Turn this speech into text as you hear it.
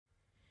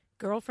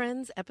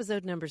Girlfriends,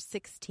 episode number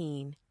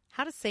 16,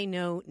 How to Say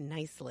No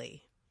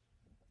Nicely.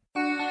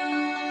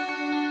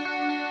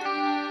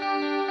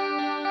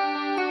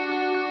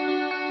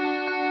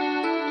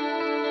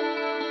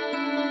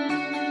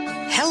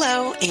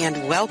 Hello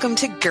and welcome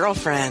to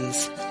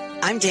Girlfriends.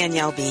 I'm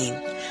Danielle Bean.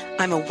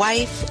 I'm a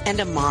wife and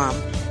a mom,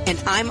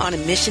 and I'm on a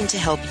mission to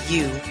help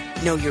you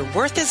know your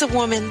worth as a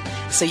woman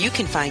so you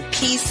can find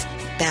peace,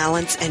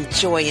 balance, and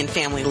joy in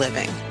family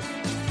living.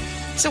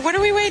 So what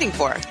are we waiting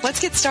for? Let's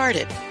get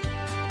started.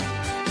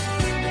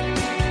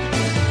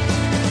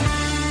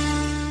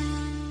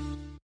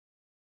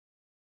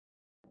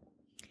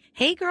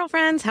 Hey,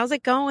 girlfriends, how's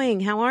it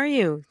going? How are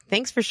you?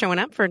 Thanks for showing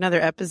up for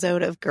another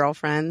episode of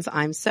Girlfriends.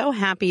 I'm so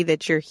happy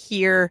that you're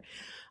here.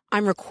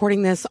 I'm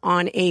recording this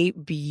on a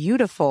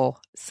beautiful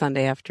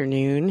Sunday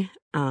afternoon.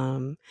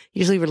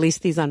 Usually release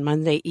these on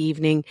Monday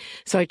evening.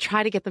 So I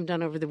try to get them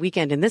done over the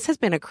weekend. And this has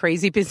been a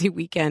crazy busy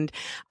weekend.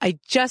 I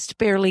just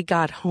barely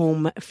got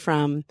home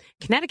from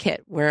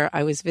Connecticut, where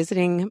I was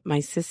visiting my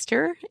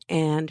sister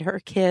and her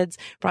kids,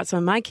 brought some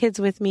of my kids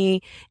with me.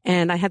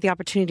 And I had the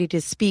opportunity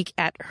to speak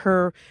at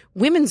her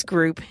women's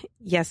group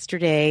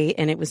yesterday.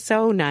 And it was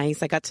so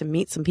nice. I got to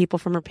meet some people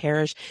from her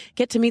parish,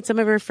 get to meet some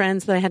of her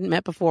friends that I hadn't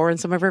met before and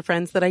some of her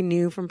friends that I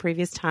knew from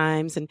previous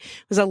times. And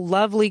it was a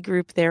lovely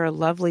group there, a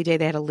lovely day.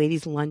 They had a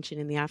ladies' luncheon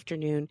in the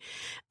afternoon.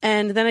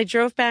 And then I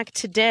drove back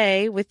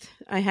today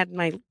I had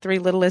my three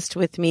littlest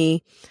with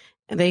me,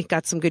 and they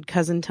got some good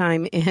cousin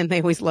time, and they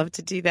always love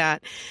to do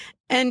that.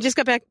 And just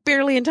got back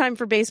barely in time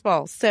for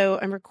baseball. So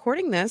I'm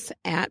recording this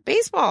at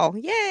baseball.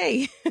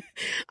 Yay!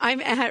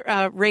 I'm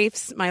at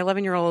Rafe's, my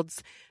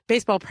 11-year-old's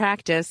baseball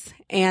practice,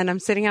 and I'm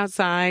sitting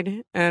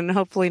outside and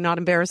hopefully not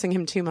embarrassing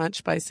him too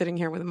much by sitting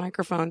here with a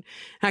microphone.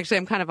 Actually,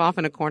 I'm kind of off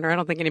in a corner. I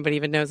don't think anybody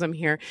even knows I'm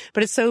here,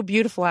 but it's so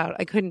beautiful out.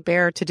 I couldn't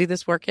bear to do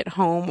this work at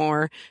home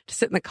or to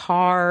sit in the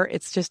car.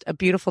 It's just a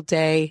beautiful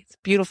day. It's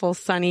beautiful,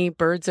 sunny.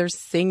 Birds are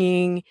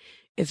singing.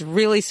 It's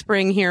really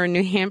spring here in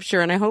New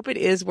Hampshire, and I hope it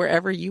is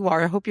wherever you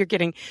are. I hope you're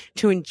getting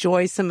to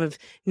enjoy some of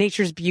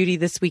nature's beauty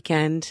this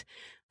weekend.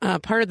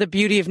 Part of the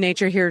beauty of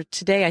nature here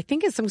today, I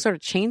think, is some sort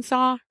of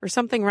chainsaw or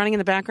something running in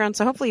the background.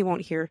 So hopefully you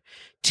won't hear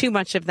too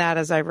much of that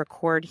as I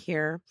record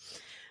here.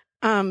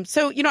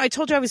 I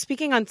told you I was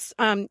speaking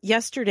on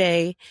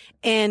yesterday,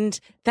 and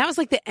that was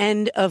like the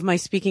end of my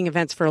speaking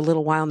events for a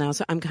little while now.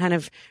 So I'm kind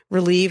of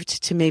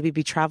relieved to maybe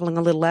be traveling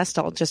a little less.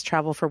 I'll just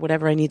travel for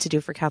whatever I need to do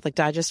for Catholic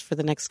Digest for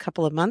the next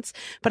couple of months.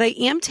 But I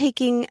am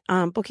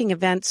booking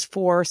events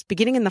for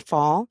beginning in the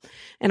fall.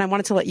 And I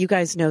wanted to let you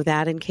guys know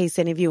that in case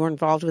any of you are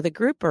involved with a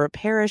group or a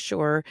parish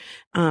or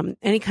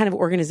any kind of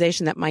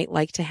organization that might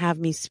like to have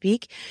me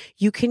speak.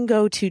 You can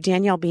go to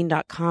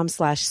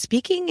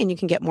daniellebean.com/speaking, and you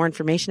can get more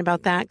information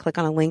about that. Click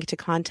on a link to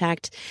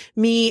contact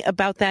me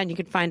about that, and you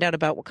can find out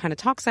about what kind of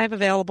talks I have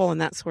available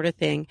and that sort of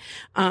thing.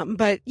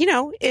 But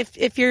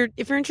if you're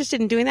interested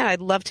in doing that,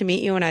 I'd love to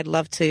meet you, and I'd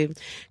love to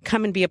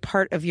come and be a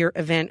part of your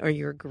event or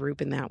your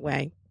group in that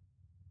way.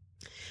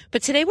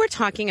 But today we're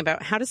talking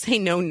about how to say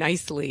no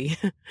nicely.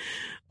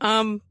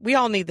 We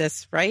all need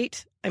this,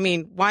 right? I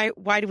mean,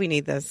 why do we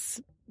need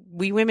this?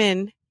 We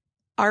women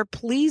are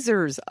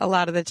pleasers a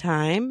lot of the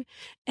time.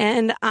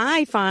 And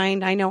I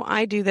know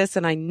I do this,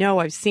 and I know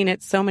I've seen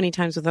it so many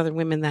times with other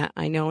women that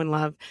I know and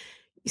love.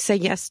 You say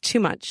yes too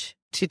much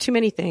to too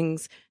many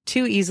things,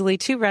 too easily,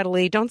 too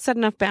readily. Don't set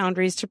enough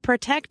boundaries to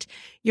protect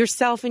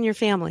yourself and your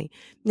family.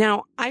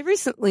 Now, I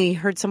recently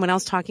heard someone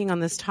else talking on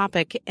this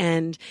topic,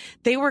 and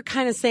they were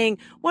kind of saying,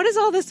 what is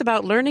all this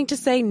about learning to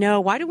say no?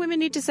 Why do women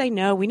need to say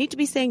no? We need to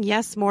be saying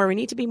yes more. We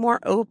need to be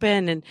more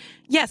open. And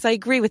yes, I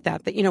agree with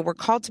that, we're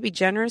called to be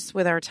generous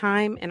with our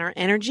time and our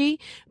energy.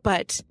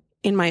 But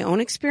in my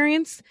own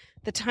experience,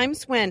 the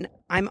times when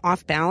I'm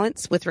off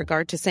balance with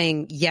regard to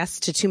saying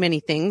yes to too many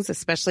things,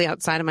 especially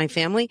outside of my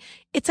family,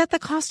 it's at the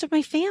cost of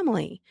my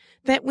family.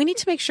 That we need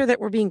to make sure that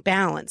we're being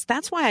balanced.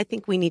 That's why I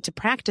think we need to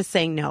practice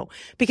saying no.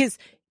 Because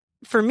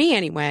for me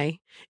anyway,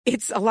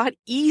 it's a lot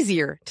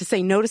easier to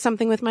say no to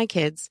something with my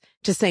kids,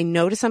 to say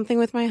no to something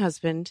with my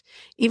husband,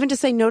 even to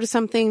say no to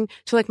something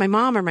to like my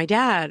mom or my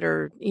dad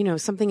or,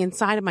 something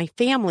inside of my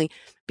family,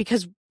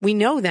 because we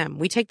know them,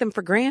 we take them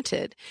for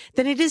granted,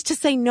 than it is to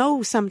say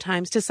no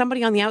sometimes to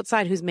somebody on the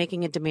outside who's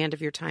making a demand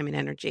of your time and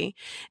energy.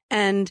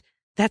 And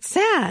that's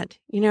sad,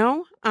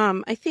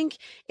 I think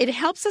it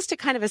helps us to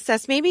kind of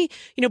assess maybe,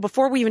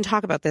 before we even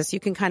talk about this, you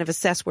can kind of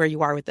assess where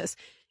you are with this.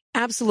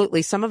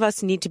 Absolutely. Some of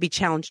us need to be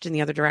challenged in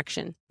the other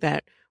direction,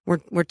 that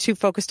we're too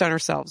focused on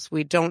ourselves.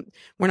 We're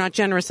not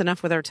generous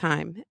enough with our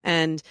time.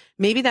 And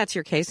maybe that's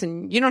your case,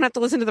 and you don't have to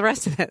listen to the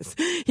rest of this.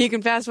 You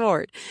can fast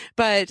forward.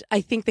 But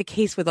I think the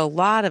case with a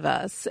lot of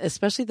us,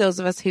 especially those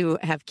of us who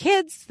have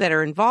kids that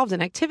are involved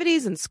in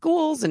activities and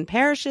schools and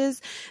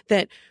parishes,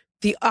 that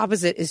the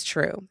opposite is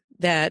true,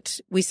 that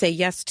we say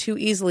yes too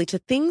easily to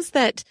things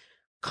that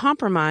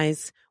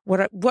compromise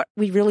what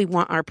we really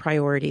want our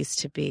priorities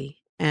to be.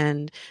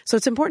 And so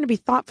it's important to be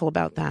thoughtful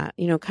about that.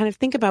 Kind of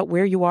think about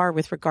where you are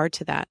with regard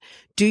to that.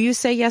 Do you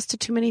say yes to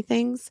too many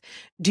things?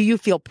 Do you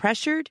feel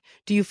pressured?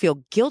 Do you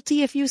feel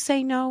guilty if you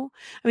say no?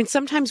 I mean,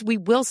 sometimes we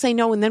will say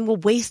no and then we'll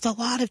waste a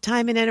lot of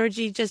time and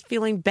energy just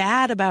feeling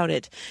bad about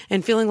it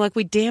and feeling like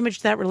we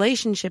damaged that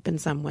relationship in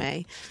some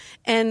way.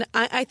 And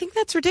I think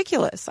that's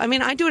ridiculous. I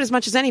mean, I do it as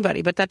much as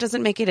anybody, but that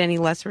doesn't make it any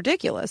less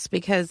ridiculous,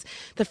 because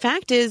the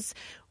fact is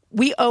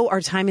we owe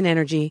our time and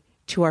energy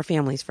to our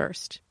families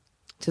first,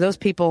 to those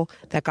people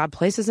that God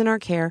places in our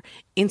care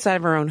inside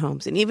of our own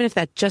homes. And even if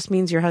that just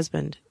means your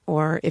husband,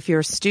 or if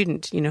you're a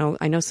student,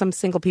 I know some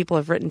single people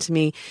have written to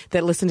me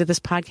that listen to this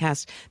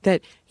podcast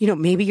that,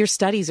 maybe your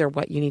studies are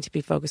what you need to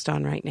be focused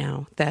on right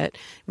now, that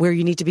where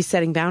you need to be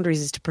setting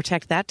boundaries is to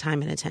protect that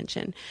time and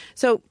attention.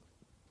 So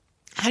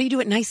how do you do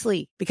it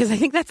nicely? Because I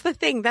think that's the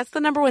thing. That's the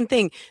number one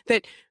thing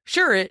that,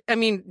 sure, I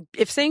mean,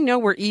 if saying no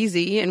were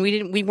easy and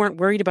we weren't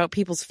worried about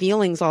people's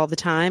feelings all the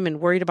time and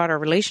worried about our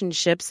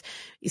relationships,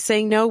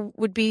 saying no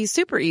would be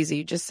super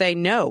easy. Just say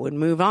no and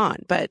move on.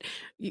 But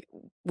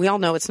we all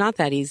know it's not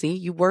that easy.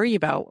 You worry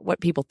about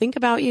what people think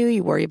about you.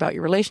 You worry about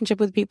your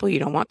relationship with people. You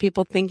don't want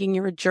people thinking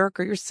you're a jerk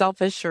or you're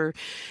selfish or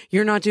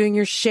you're not doing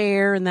your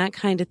share and that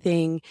kind of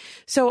thing.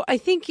 So I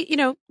think,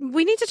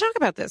 we need to talk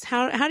about this.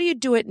 How do you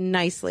do it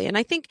nicely? And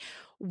I think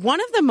one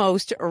of the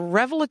most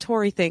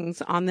revelatory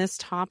things on this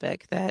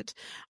topic that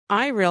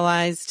I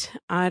realized,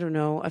 I don't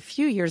know, a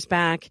few years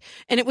back,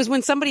 and it was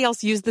when somebody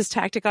else used this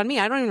tactic on me.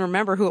 I don't even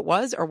remember who it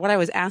was or what I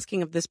was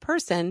asking of this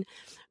person.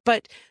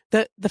 But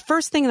the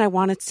first thing that I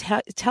want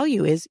to tell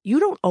you is you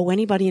don't owe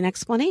anybody an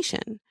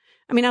explanation.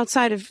 I mean,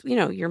 outside of,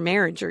 your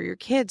marriage or your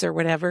kids or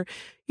whatever,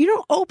 you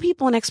don't owe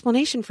people an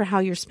explanation for how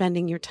you're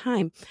spending your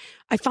time.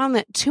 I found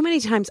that too many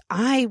times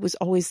I was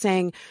always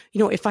saying,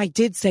 if I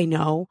did say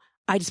no,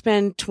 I'd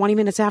spend 20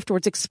 minutes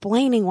afterwards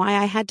explaining why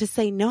I had to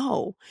say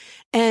no.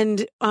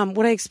 And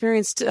what I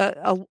experienced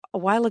a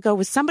while ago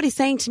was somebody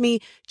saying to me,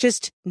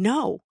 just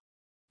no,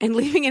 and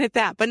leaving it at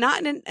that, but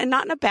not in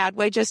a bad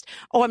way. Just,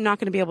 oh, I'm not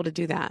going to be able to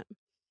do that.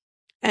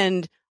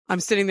 And I'm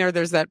sitting there.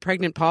 There's that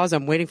pregnant pause.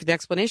 I'm waiting for the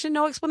explanation.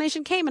 No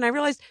explanation came. And I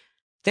realized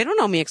they don't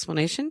owe me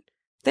explanation.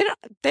 They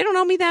don't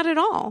owe me that at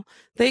all.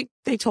 They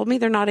told me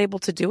they're not able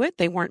to do it.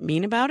 They weren't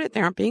mean about it.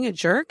 They aren't being a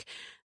jerk.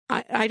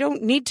 I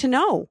don't need to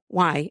know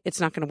why it's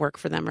not going to work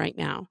for them right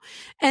now.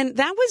 And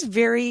that was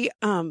very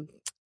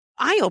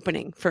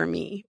eye-opening for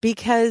me,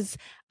 because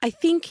I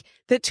think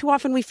that too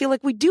often we feel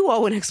like we do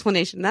owe an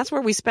explanation. That's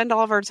where we spend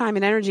all of our time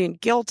and energy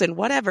and guilt and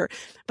whatever.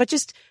 But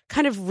just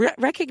kind of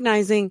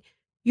recognizing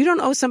you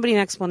don't owe somebody an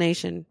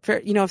explanation for,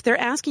 if they're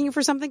asking you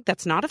for something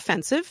that's not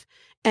offensive.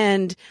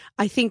 And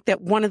I think that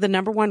one of the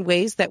number one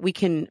ways that we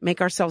can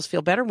make ourselves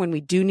feel better when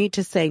we do need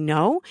to say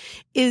no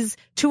is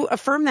to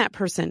affirm that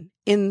person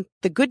in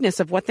the goodness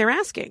of what they're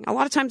asking. A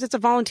lot of times it's a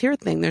volunteer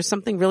thing. There's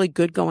something really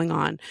good going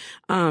on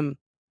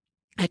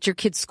at your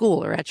kid's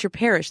school or at your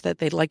parish that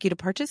they'd like you to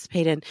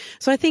participate in.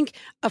 So I think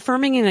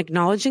affirming and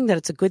acknowledging that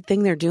it's a good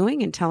thing they're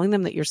doing and telling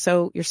them that you're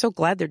so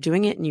glad they're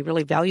doing it and you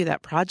really value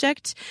that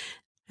project.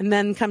 And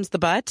then comes the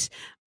but,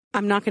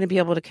 I'm not going to be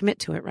able to commit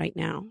to it right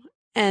now.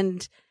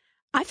 And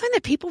I find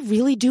that people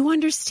really do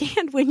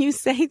understand when you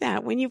say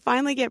that, when you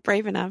finally get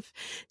brave enough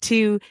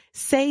to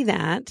say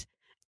that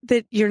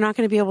you're not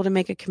going to be able to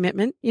make a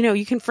commitment.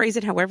 You can phrase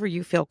it however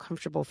you feel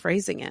comfortable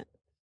phrasing it.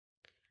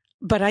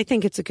 But I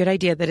think it's a good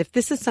idea that if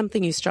this is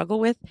something you struggle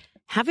with,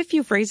 have a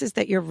few phrases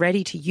that you're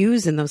ready to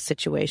use in those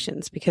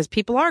situations, because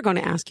people are going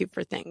to ask you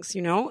for things,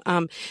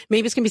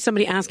 maybe it's going to be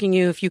somebody asking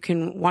you if you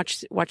can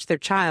watch their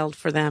child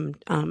for them,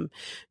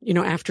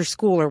 after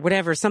school or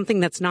whatever, something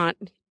that's not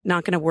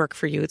going to work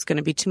for you. It's going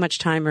to be too much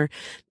time or,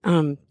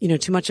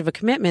 too much of a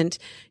commitment.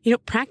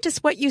 Practice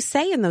what you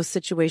say in those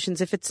situations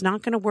if it's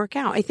not going to work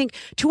out. I think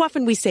too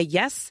often we say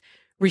yes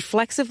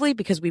reflexively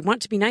because we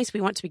want to be nice, we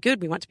want to be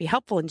good, we want to be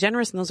helpful and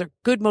generous, and those are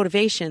good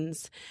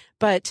motivations.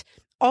 But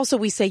also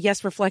we say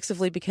yes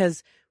reflexively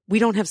because we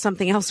don't have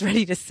something else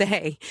ready to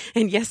say.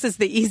 And yes is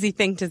the easy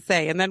thing to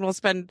say. And then we'll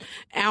spend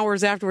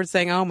hours afterwards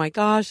saying, oh my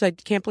gosh, I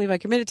can't believe I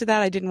committed to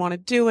that. I didn't want to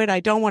do it. I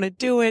don't want to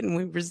do it. And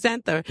we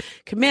resent the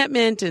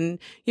commitment and,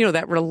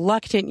 that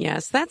reluctant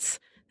yes. That's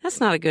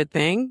not a good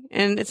thing.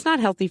 And it's not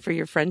healthy for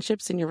your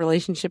friendships and your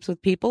relationships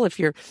with people if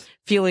you're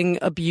feeling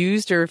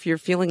abused or if you're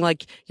feeling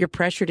like you're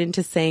pressured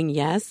into saying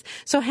yes.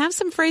 So have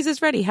some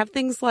phrases ready. Have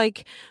things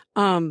like,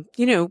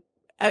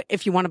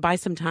 if you want to buy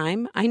some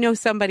time. I know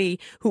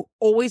somebody who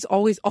always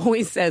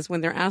says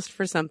when they're asked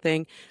for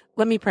something,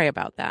 let me pray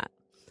about that.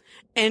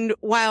 And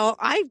while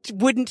I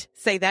wouldn't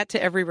say that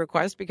to every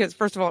request, because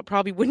first of all, it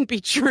probably wouldn't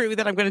be true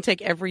that I'm going to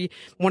take every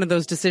one of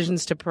those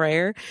decisions to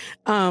prayer.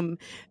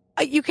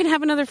 You can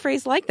have another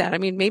phrase like that. I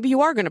mean, maybe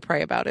you are going to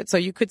pray about it. So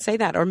you could say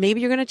that. Or maybe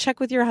you're going to check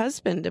with your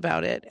husband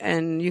about it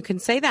and you can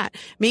say that.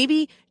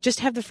 Maybe just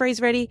have the phrase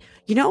ready.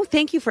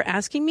 Thank you for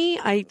asking me.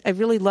 I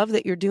really love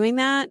that you're doing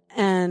that.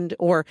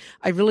 Or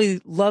I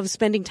really love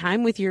spending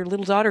time with your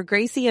little daughter,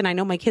 Gracie. And I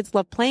know my kids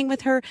love playing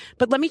with her,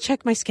 but let me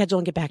check my schedule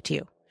and get back to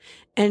you.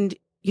 And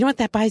you know what?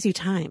 That buys you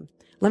time.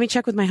 let me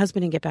check with my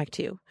husband and get back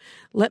to you.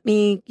 Let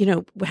me,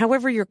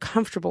 however you're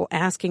comfortable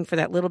asking for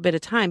that little bit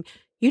of time.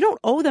 You don't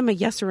owe them a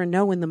yes or a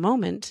no in the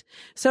moment.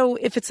 So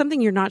if it's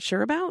something you're not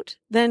sure about,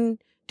 then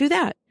do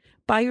that.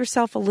 Buy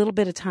yourself a little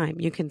bit of time.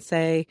 You can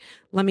say,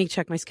 let me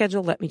check my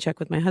schedule. Let me check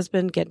with my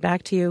husband, get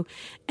back to you.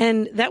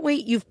 And that way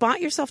you've bought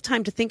yourself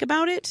time to think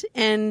about it.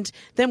 And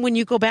then when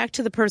you go back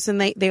to the person,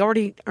 they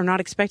already are not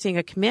expecting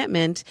a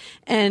commitment,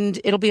 and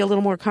it'll be a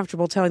little more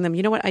comfortable telling them,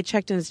 you know what, I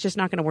checked and it's just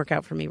not going to work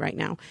out for me right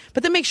now.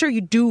 But then make sure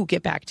you do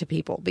get back to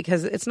people,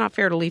 because it's not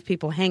fair to leave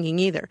people hanging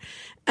either.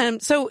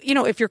 So,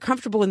 if you're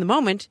comfortable in the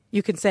moment,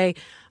 you can say,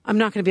 I'm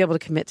not going to be able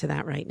to commit to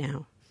that right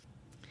now.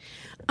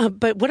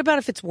 But what about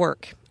if it's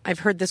work? I've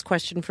heard this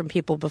question from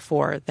people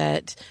before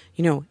that,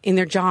 in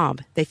their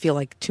job, they feel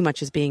like too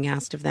much is being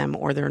asked of them,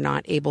 or they're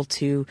not able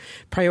to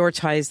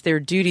prioritize their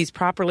duties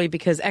properly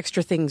because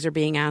extra things are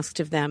being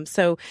asked of them.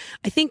 So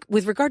I think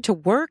with regard to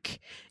work,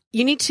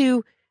 you need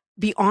to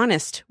be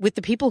honest with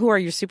the people who are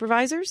your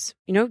supervisors.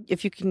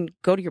 If you can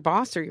go to your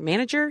boss or your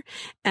manager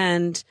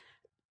and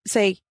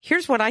say,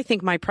 here's what I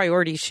think my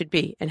priorities should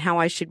be and how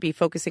I should be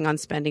focusing on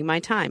spending my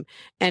time,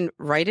 and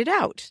write it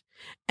out.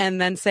 And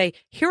then say,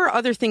 here are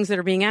other things that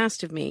are being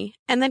asked of me.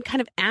 And then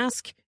kind of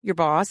ask your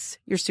boss,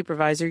 your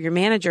supervisor, your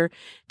manager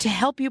to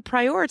help you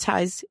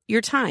prioritize your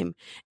time.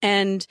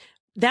 And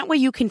that way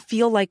you can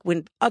feel like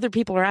when other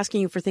people are asking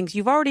you for things,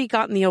 you've already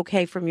gotten the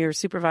okay from your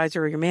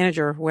supervisor or your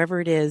manager or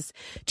whoever it is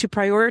to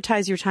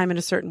prioritize your time in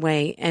a certain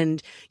way.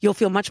 And you'll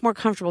feel much more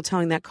comfortable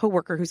telling that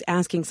coworker who's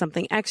asking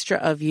something extra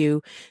of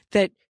you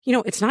that,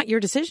 it's not your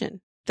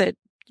decision, that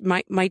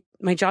my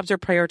jobs are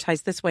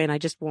prioritized this way and I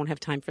just won't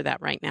have time for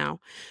that right now.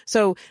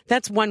 So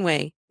that's one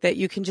way that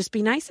you can just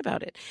be nice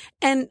about it.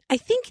 And I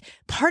think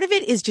part of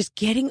it is just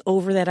getting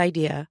over that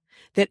idea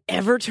that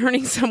ever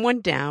turning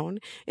someone down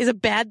is a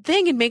bad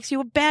thing and makes you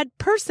a bad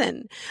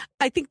person.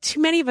 I think too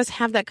many of us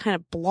have that kind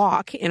of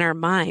block in our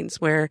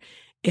minds where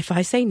if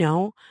I say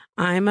no,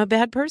 I'm a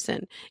bad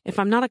person. If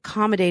I'm not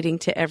accommodating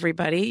to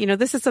everybody,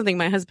 this is something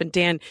my husband,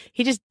 Dan,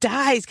 he just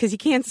dies because he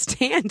can't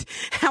stand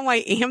how I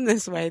am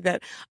this way,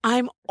 that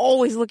I'm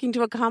always looking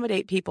to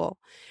accommodate people.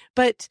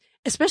 But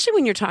especially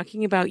when you're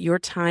talking about your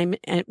time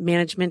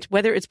management,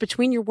 whether it's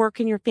between your work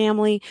and your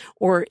family,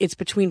 or it's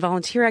between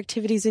volunteer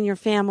activities in your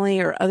family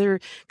or other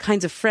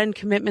kinds of friend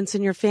commitments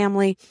in your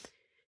family,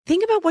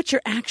 think about what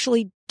you're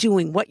actually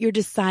doing, what you're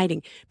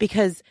deciding,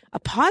 because a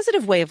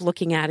positive way of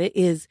looking at it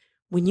is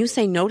when you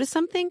say no to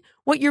something,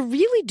 what you're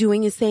really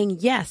doing is saying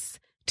yes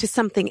to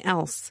something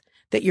else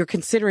that you're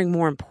considering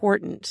more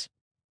important.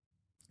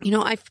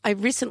 I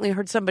recently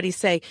heard somebody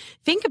say,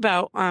 think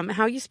about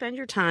how you spend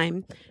your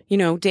time,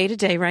 day to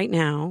day right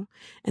now,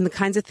 and the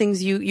kinds of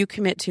things you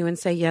commit to and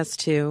say yes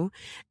to.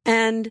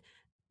 And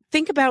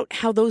think about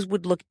how those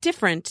would look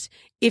different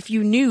if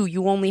you knew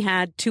you only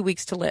had 2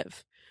 weeks to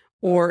live.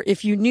 Or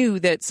if you knew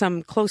that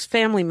some close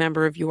family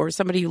member of yours,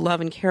 somebody you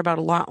love and care about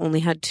a lot, only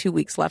had 2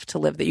 weeks left to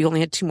live, that you only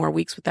had 2 more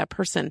weeks with that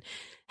person.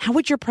 How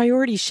would your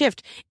priorities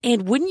shift?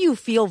 And wouldn't you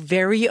feel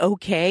very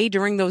okay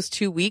during those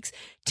 2 weeks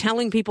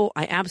telling people,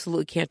 I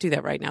absolutely can't do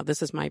that right now.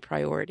 This is my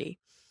priority.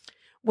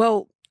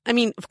 Well,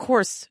 of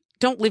course,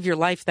 don't live your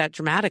life that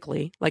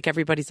dramatically, like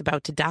everybody's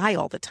about to die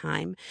all the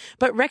time,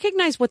 but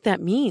recognize what that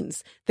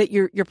means, that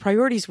your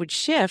priorities would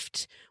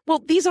shift.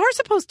 Well, these are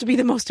supposed to be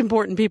the most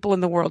important people in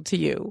the world to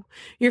you,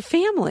 your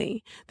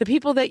family, the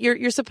people that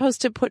you're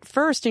supposed to put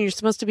first and you're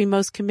supposed to be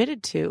most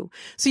committed to.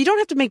 So you don't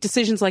have to make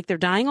decisions like they're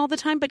dying all the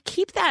time, but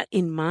keep that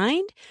in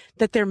mind,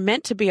 that they're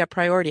meant to be a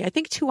priority. I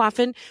think too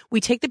often we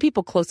take the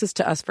people closest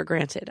to us for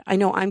granted. I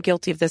know I'm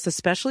guilty of this,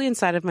 especially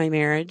inside of my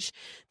marriage,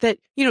 that,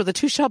 the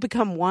two shall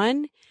become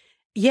one.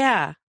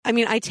 Yeah.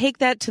 I take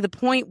that to the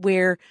point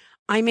where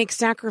I make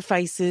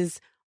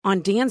sacrifices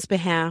on Dan's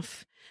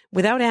behalf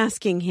without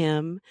asking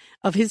him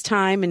of his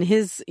time and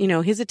his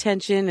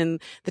attention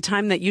and the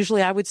time that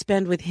usually I would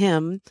spend with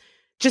him,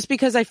 just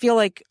because I feel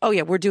like, oh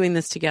yeah, we're doing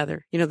this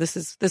together. This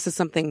is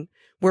something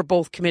we're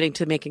both committing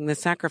to, making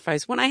this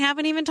sacrifice, when I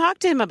haven't even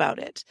talked to him about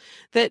it.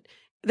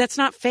 That's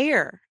not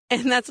fair.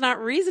 And that's not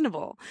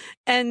reasonable.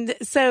 And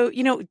so,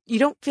 you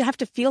don't have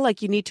to feel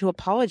like you need to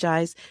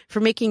apologize for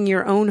making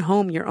your own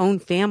home, your own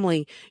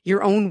family,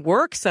 your own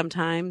work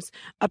sometimes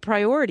a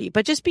priority.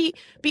 But just be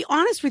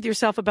honest with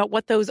yourself about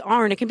what those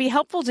are. And it can be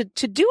helpful to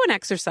do an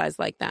exercise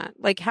like that.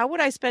 Like, how would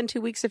I spend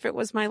 2 weeks if it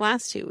was my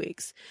last 2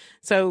 weeks?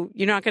 So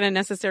you're not going to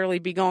necessarily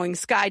be going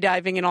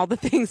skydiving and all the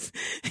things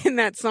in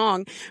that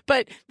song.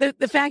 But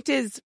the fact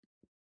is,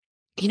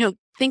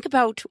 think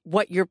about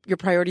what your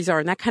priorities are,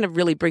 and that kind of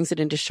really brings it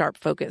into sharp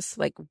focus,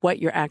 like what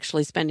you're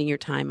actually spending your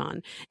time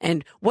on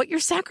and what you're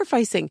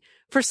sacrificing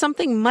for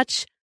something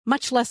much,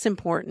 much less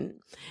important.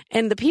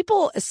 And the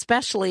people,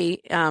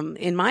 especially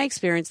in my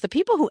experience, the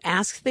people who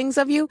ask things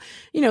of you,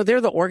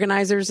 they're the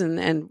organizers and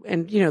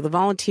the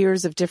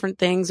volunteers of different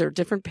things, or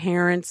different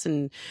parents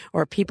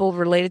or people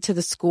related to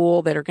the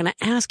school that are going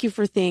to ask you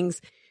for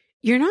things.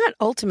 you're not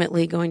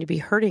ultimately going to be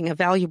hurting a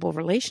valuable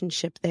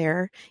relationship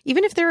there,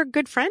 even if they're a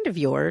good friend of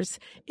yours,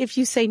 if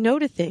you say no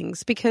to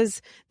things,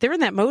 because they're in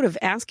that mode of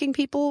asking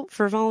people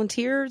for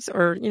volunteers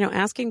or,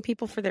 asking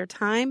people for their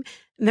time.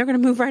 And they're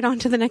going to move right on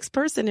to the next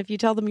person if you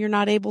tell them you're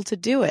not able to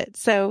do it.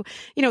 So,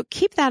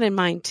 keep that in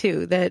mind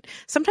too, that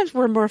sometimes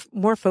we're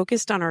more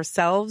focused on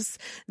ourselves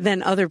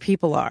than other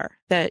people are.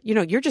 That,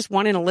 you're just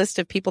one in a list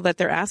of people that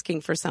they're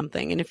asking for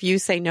something. And if you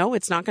say no,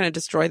 it's not going to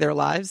destroy their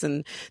lives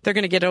and they're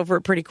going to get over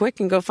it pretty quick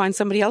and go find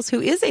somebody else who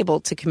is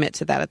able to commit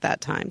to that at that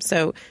time.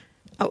 So,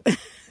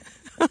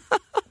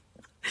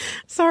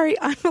 sorry,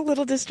 I'm a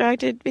little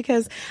distracted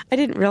because I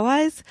didn't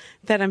realize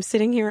that I'm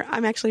sitting here.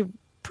 I'm actually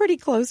pretty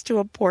close to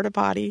a porta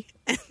potty.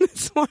 And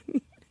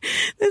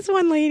this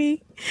one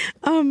lady,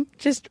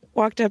 just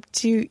walked up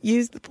to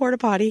use the porta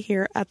potty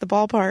here at the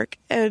ballpark.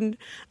 And,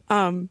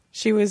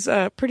 she was,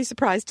 pretty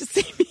surprised to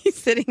see me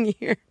sitting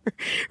here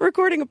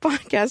recording a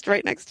podcast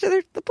right next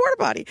to the porta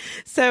potty.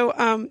 So,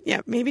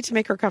 maybe to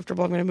make her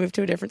comfortable, I'm going to move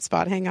to a different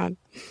spot. Hang on.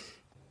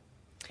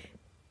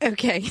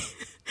 Okay.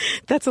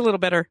 That's a little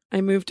better.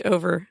 I moved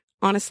over.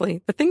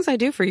 Honestly, the things I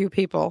do for you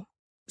people.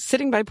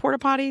 Sitting by porta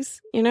potties,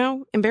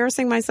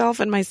 embarrassing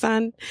myself and my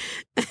son.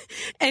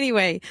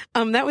 Anyway,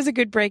 that was a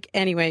good break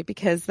anyway,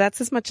 because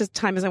that's as much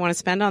time as I want to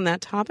spend on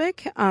that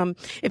topic.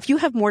 If you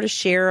have more to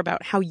share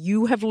about how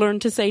you have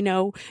learned to say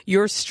no,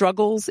 your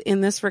struggles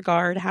in this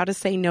regard, how to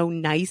say no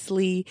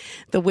nicely,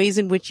 the ways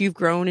in which you've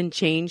grown and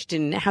changed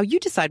and how you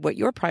decide what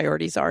your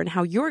priorities are and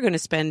how you're going to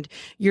spend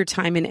your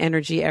time and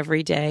energy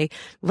every day,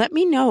 let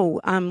me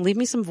know. Leave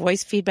me some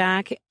voice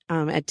feedback.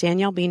 At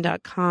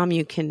DanielleBean.com,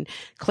 you can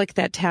click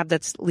that tab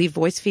that's leave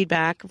voice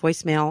feedback,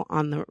 voicemail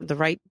on the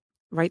right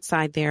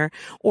side there,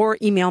 or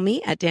email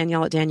me at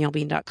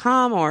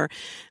Danielle@DanielleBean.com, or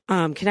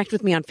connect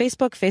with me on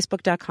Facebook,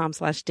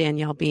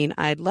 Facebook.com/DanielleBean.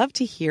 I'd love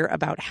to hear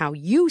about how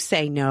you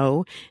say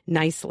no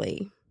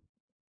nicely.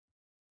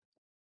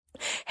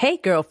 Hey,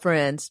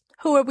 girlfriends,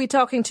 who are we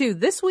talking to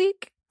this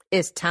week?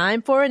 It's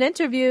time for an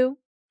interview.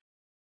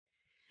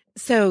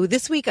 So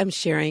this week I'm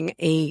sharing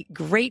a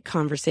great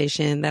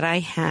conversation that I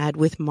had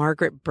with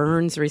Margaret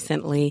Burns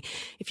recently.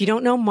 If you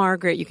don't know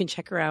Margaret, you can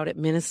check her out at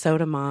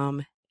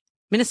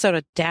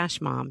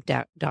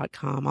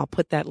Minnesota-mom.com. I'll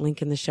put that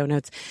link in the show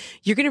notes.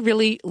 You're going to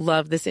really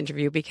love this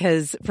interview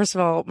because, first of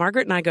all,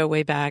 Margaret and I go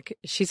way back.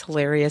 She's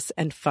hilarious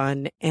and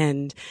fun,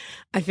 and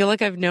I feel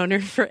like I've known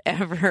her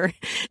forever.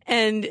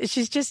 And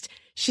she's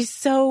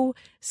so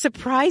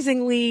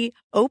surprisingly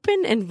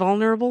open and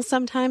vulnerable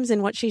sometimes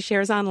in what she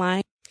shares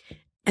online.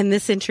 And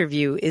this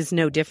interview is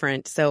no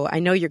different, so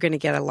I know you're going to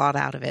get a lot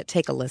out of it.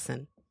 Take a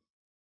listen.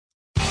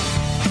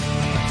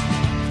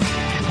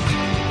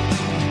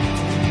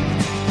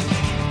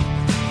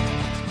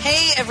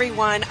 Hey,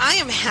 everyone. I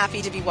am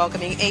happy to be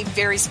welcoming a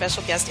very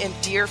special guest and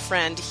dear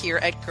friend here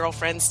at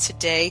Girlfriends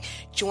today.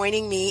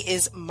 Joining me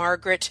is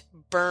Margaret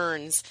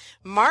Burns.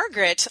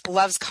 Margaret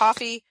loves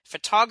coffee,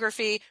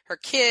 photography, her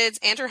kids,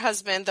 and her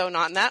husband, though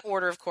not in that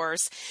order, of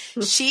course.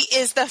 She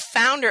is the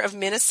founder of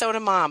Minnesota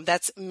Mom.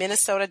 That's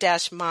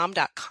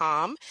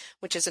Minnesota-mom.com,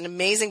 which is an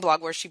amazing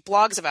blog where she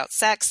blogs about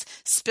sex,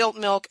 spilt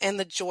milk, and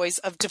the joys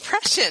of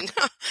depression.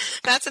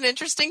 That's an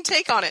interesting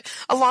take on it,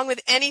 along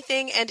with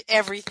anything and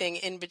everything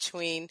in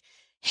between.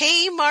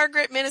 Hey,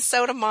 Margaret,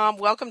 Minnesota Mom.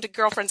 Welcome to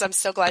Girlfriends. I'm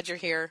so glad you're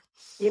here.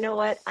 You know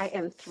what? I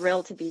am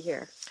thrilled to be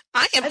here.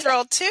 I am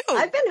thrilled too.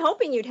 I've been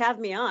hoping you'd have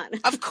me on.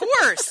 Of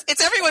course.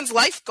 It's everyone's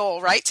life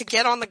goal, right? To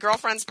get on the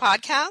Girlfriends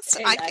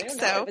podcast. I think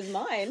so. It was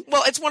mine.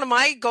 Well, it's one of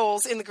my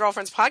goals in the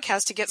Girlfriends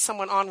podcast to get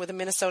someone on with a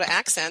Minnesota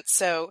accent.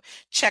 So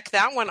check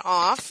that one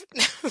off.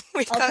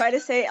 I'll try to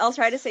say a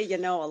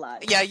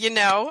lot. Yeah,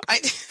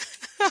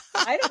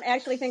 I don't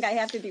actually think I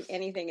have to do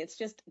anything. It's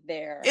just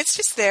there. It's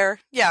just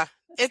there. Yeah.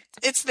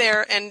 It's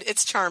there and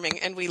it's charming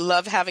and we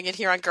love having it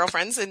here on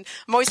Girlfriends. And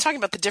I'm always talking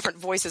about the different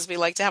voices we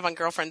like to have on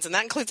Girlfriends, and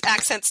that includes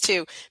accents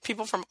too,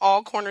 people from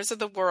all corners of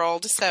the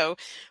world. So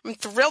I'm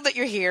thrilled that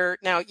you're here.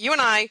 Now, you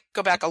and I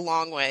go back a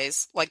long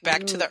ways, like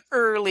back to the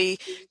early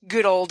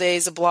good old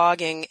days of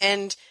blogging.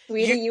 And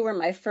Sweetie, you were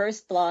my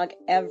first blog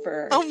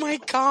ever. Oh my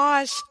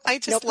gosh. I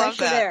just love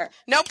that. There.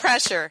 No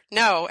pressure.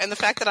 No. And the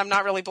fact that I'm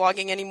not really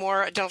blogging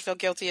anymore, I don't feel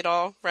guilty at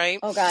all, right?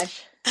 Oh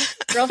gosh.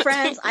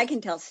 Girlfriends, I can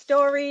tell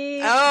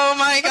stories. Oh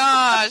my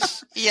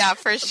gosh. Yeah,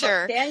 for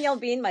sure. Danielle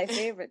Bean, my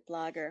favorite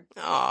blogger.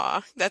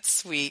 Aw, that's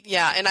sweet.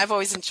 Yeah. And I've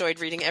always enjoyed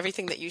reading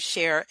everything that you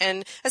share.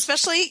 And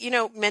especially,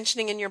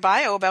 mentioning in your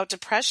bio about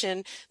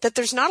depression, that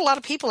there's not a lot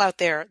of people out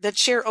there that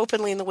share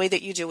openly in the way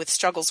that you do with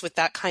struggles with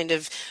that kind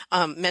of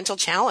mental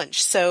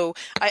challenge. So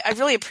I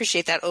really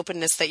appreciate that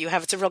openness that you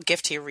have. It's a real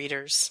gift to your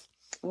readers.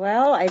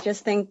 Well, I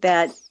just think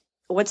that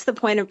what's the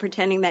point of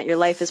pretending that your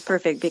life is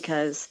perfect,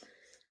 because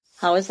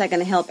how is that going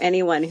to help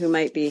anyone who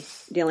might be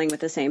dealing with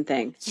the same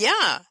thing?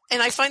 Yeah.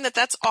 And I find that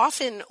that's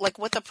often like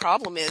what the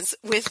problem is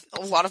with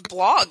a lot of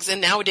blogs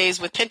and nowadays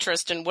with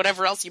Pinterest and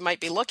whatever else you might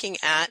be looking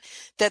at,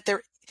 that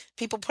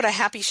people put a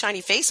happy,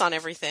 shiny face on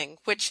everything,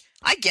 which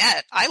I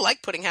get. I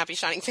like putting happy,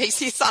 shining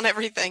faces on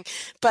everything.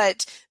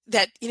 But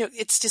that,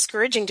 it's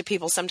discouraging to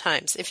people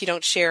sometimes if you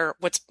don't share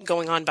what's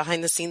going on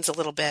behind the scenes a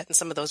little bit and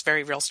some of those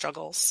very real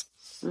struggles.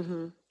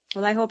 Mm-hmm.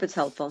 Well, I hope it's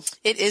helpful.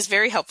 It is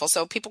very helpful.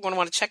 So people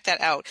want to check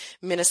that out,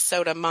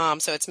 Minnesota Mom.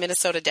 So it's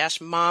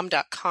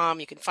minnesota-mom.com.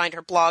 You can find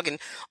her blog and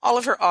all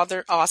of her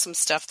other awesome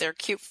stuff there,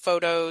 cute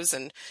photos,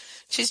 and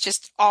she's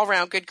just all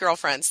around good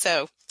girlfriend.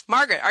 So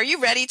Margaret, are you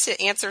ready to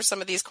answer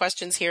some of these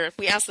questions here?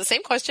 We ask the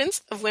same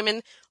questions of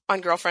women on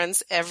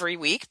Girlfriends every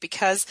week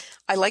because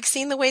I like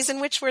seeing the ways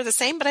in which we're the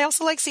same, but I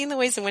also like seeing the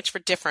ways in which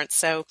we're different.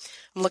 So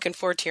I'm looking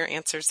forward to your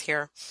answers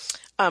here.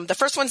 The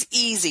first one's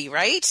easy,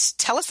 right?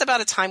 Tell us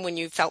about a time when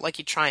you felt like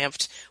you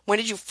triumphed. When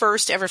did you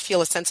first ever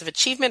feel a sense of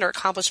achievement or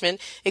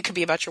accomplishment? It could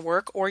be about your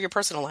work or your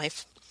personal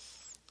life.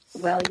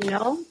 Well,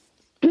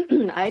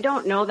 I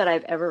don't know that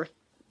I've ever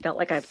felt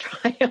like I've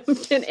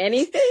triumphed in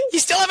anything. You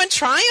still haven't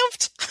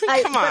triumphed? Come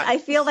on. But I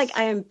feel like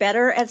I am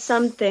better at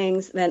some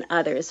things than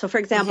others. So, for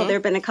example, there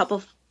have been a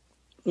couple,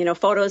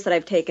 photos that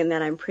I've taken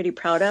that I'm pretty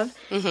proud of.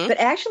 Mm-hmm. But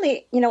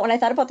actually, when I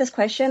thought about this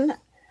question,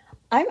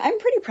 I'm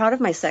pretty proud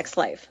of my sex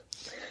life.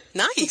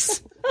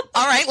 Nice.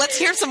 All right, let's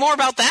hear some more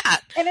about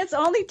that. And it's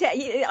only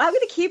I'm going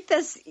to keep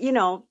this,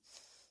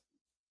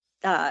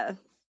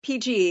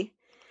 PG.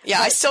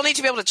 Yeah, I still need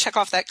to be able to check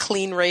off that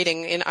clean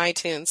rating in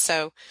iTunes.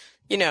 So,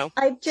 20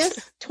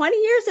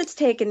 years it's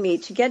taken me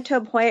to get to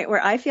a point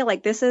where I feel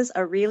like this is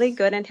a really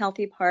good and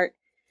healthy part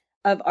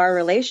of our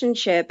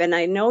relationship. And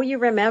I know you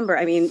remember,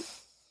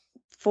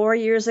 4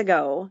 years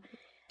ago,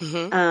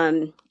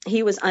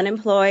 he was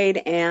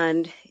unemployed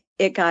and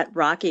it got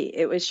rocky.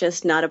 It was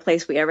just not a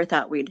place we ever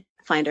thought we'd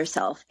find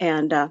ourselves.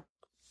 And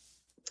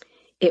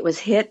it was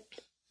hit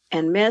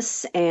and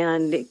miss.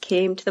 And it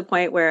came to the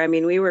point where,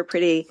 we were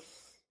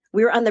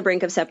on the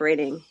brink of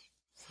separating.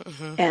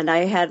 Mm-hmm. And I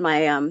had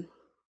my,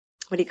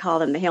 what do you call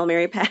them? The Hail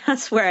Mary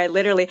pass, where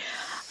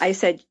I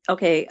said,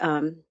 okay,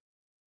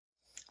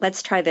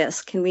 let's try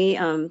this. Can we,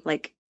 come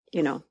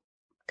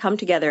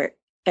together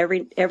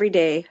every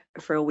day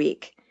for a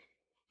week?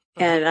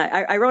 Mm-hmm. And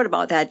I wrote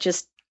about that.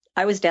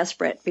 I was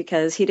desperate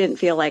because he didn't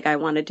feel like I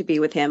wanted to be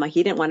with him.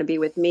 He didn't want to be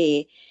with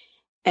me.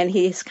 And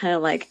he's kind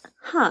of like,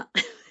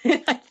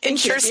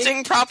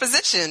 interesting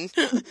proposition.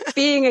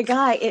 Being a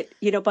guy,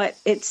 but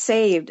it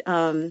saved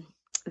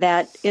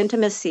that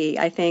intimacy,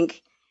 I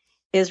think,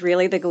 is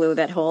really the glue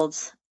that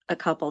holds a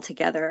couple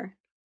together.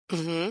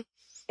 Mm-hmm.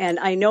 And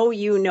I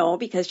know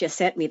because you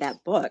sent me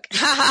that book.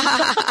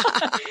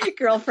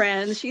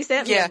 Girlfriends, she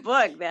sent me a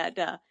book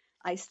that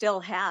I still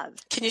have.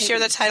 Can you share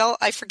the title?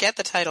 I forget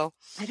the title.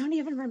 I don't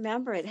even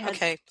remember it.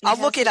 I'll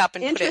look it up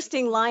and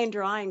interesting line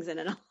drawings in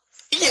it.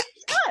 Yeah.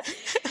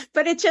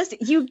 But it's just,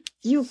 you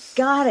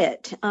got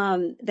it.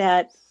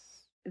 That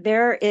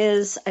there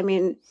is,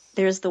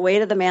 there's the way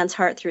to the man's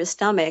heart through his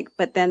stomach,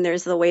 but then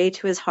there's the way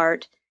to his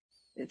heart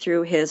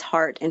through his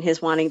heart and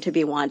his wanting to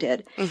be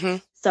wanted. Mm-hmm.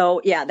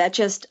 So yeah,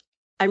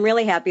 I'm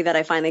really happy that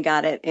I finally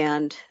got it.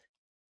 And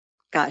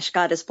gosh,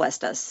 God has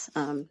blessed us.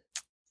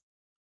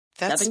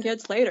 7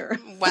 kids later.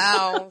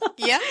 Wow.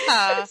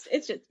 Yeah.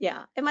 It's just,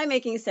 yeah. Am I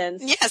making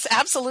sense? Yes,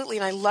 absolutely.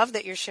 And I love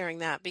that you're sharing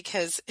that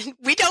because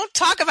we don't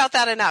talk about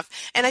that enough.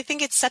 And I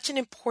think it's such an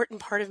important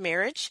part of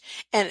marriage,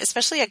 and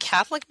especially a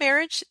Catholic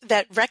marriage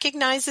that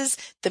recognizes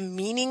the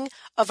meaning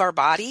of our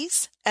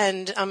bodies.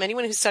 And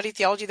anyone who studied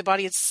theology of the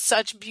body, it's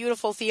such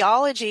beautiful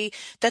theology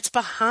that's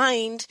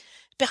behind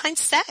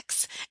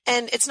sex.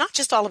 And it's not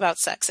just all about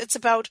sex. It's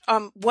about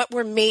what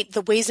we're made,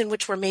 the ways in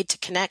which we're made to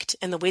connect,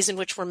 and the ways in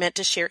which we're meant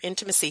to share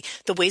intimacy,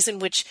 the ways in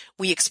which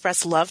we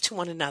express love to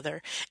one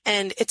another.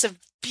 And it's a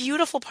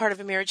beautiful part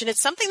of a marriage. And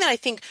it's something that I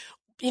think,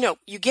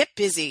 you get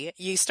busy,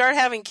 you start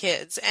having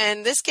kids,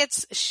 and this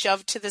gets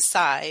shoved to the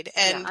side.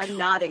 And I'm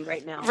nodding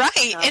right now.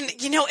 Right. And,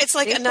 it's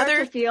like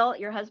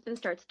your husband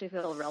starts to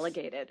feel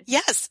relegated.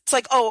 Yes. It's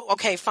like, oh,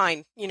 okay,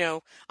 fine.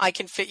 I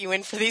can fit you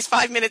in for these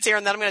 5 minutes here,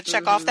 and then I'm going to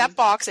check off that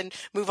box and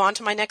move on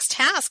to my next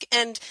task.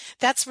 And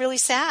that's really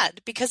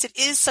sad because it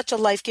is such a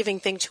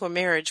life-giving thing to a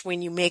marriage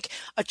when you make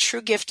a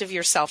true gift of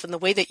yourself in the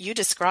way that you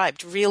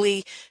described,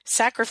 really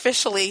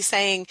sacrificially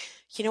saying,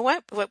 you know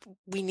what,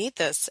 we need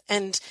this.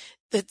 And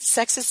the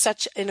sex is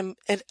such an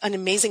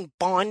amazing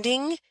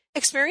bonding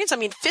experience.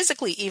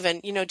 Physically even,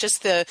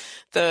 just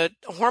the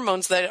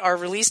hormones that are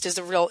released is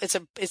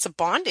it's a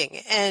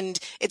bonding, and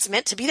it's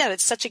meant to be that.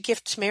 It's such a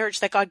gift to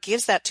marriage that God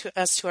gives that to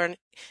us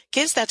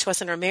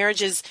in our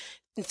marriages.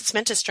 It's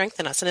meant to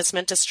strengthen us, and it's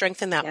meant to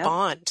strengthen that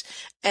bond.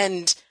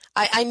 And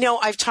I know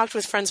I've talked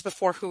with friends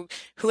before who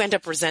end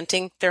up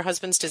resenting their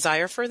husband's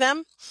desire for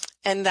them,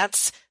 and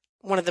that's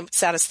one of the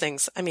saddest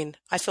things.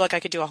 I feel like I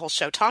could do a whole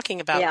show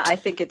talking about that. Yeah, I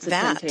think it's a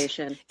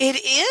temptation. It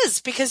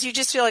is, because you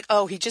just feel like,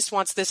 oh, he just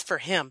wants this for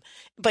him.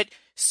 But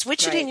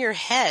switch it in your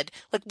head.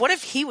 Like, what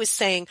if he was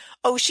saying,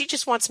 oh, she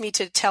just wants me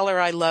to tell her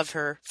I love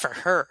her for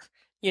her?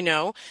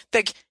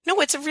 Like, no,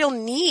 it's a real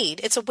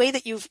need. It's a way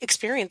that you've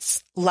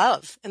experienced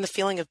love and the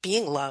feeling of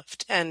being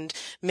loved. And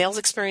males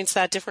experience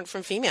that different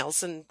from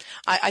females. And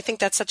I think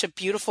that's such a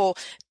beautiful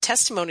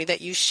testimony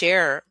that you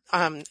share,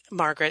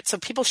 Margaret. So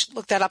people should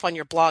look that up on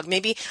your blog.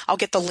 Maybe I'll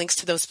get the links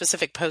to those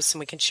specific posts and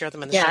we can share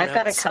them in the show notes. Yeah, I've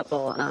got a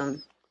couple,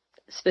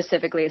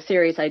 specifically a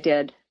series I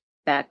did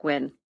back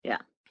when, Yeah.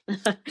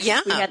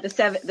 we had the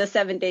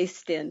 7-day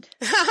stint.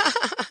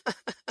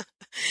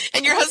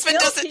 And your husband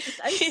doesn't.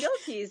 I still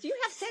tease. You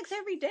have sex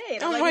every day.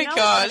 And I'm Oh like, my "No,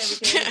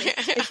 gosh. not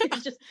every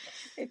day."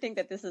 I think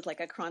that this is like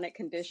a chronic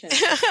condition.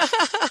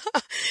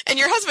 And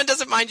your husband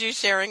doesn't mind you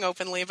sharing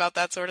openly about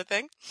that sort of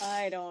thing?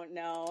 I don't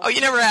know. Oh, you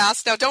never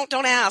asked. No, don't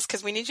ask,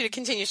 because we need you to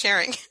continue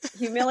sharing.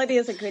 Humility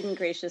is a good and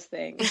gracious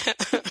thing.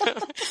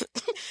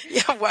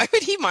 Yeah, why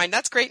would he mind?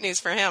 That's great news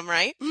for him,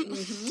 right?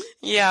 Mm-hmm.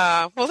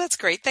 Yeah, well, that's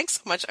great. Thanks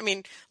so much. I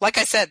mean, like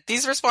I said,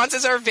 these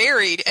responses are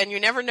varied, and you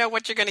never know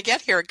what you're going to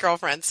get here at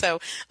Girlfriends. So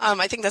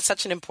I think that's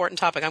such an important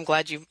topic. I'm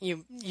glad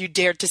you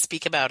dared to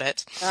speak about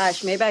it.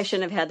 Gosh, maybe I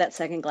shouldn't have had that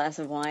second glass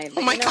of wine.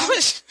 Oh, my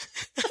gosh.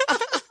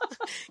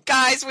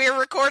 Guys, we are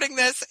recording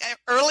this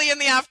early in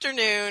the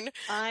afternoon.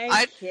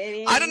 I'm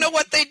kidding. I don't know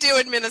what they do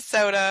in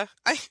Minnesota.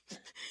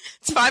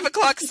 It's 5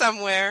 o'clock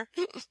somewhere.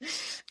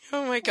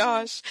 Oh my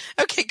gosh.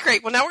 Okay,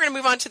 great. Well, now we're going to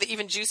move on to the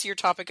even juicier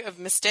topic of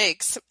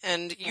mistakes.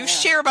 And you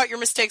share about your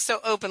mistakes so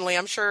openly.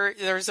 I'm sure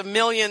there's a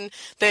million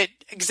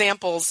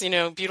examples,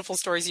 beautiful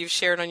stories you've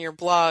shared on your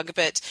blog.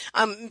 But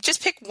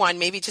just pick one,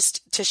 maybe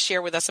just to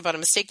share with us about a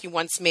mistake you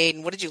once made,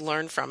 and what did you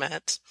learn from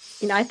it?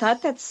 I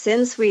thought that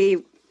since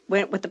we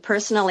went with the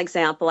personal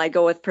example, I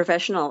go with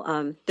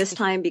professional this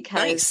time, because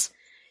Nice.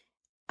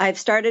 I've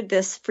started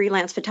this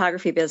freelance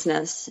photography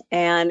business,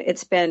 and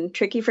it's been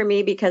tricky for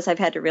me because I've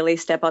had to really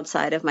step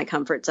outside of my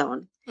comfort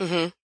zone.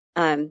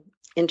 Mm-hmm.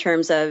 In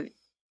terms of,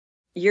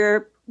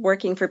 you're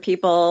working for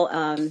people.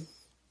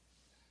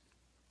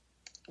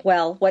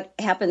 Well, what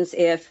happens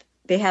if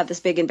they have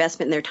this big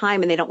investment in their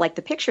time and they don't like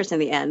the pictures in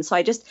the end? So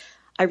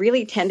I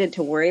really tended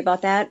to worry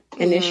about that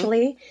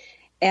initially.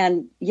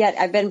 And yet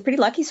I've been pretty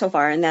lucky so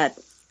far in that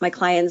my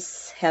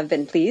clients have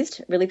been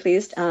pleased, really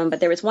pleased.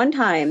 But there was one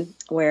time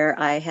where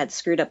I had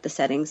screwed up the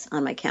settings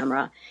on my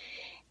camera.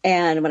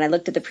 And when I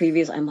looked at the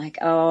previews, I'm like,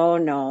 oh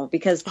no,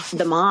 because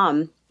the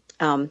mom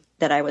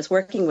that I was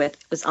working with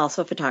was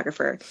also a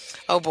photographer.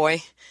 Oh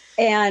boy.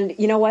 And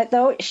you know what,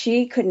 though?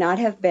 She could not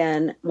have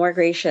been more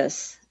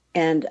gracious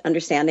and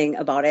understanding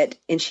about it.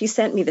 And she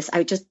sent me this.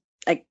 I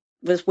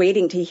was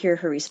waiting to hear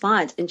her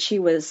response. And she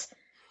was,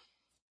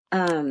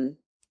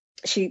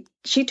 she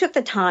took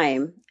the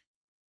time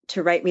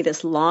to write me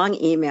this long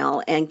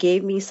email and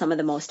gave me some of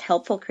the most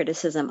helpful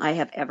criticism I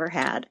have ever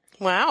had.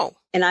 Wow.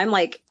 And I'm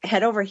like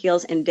head over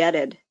heels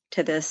indebted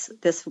to this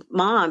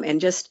mom,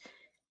 and just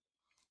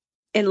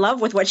in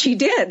love with what she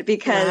did,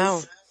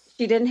 because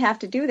she didn't have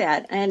to do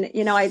that. And,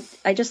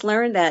 I just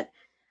learned that,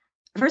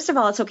 first of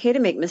all, it's okay to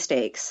make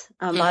mistakes.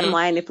 Bottom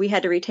line, if we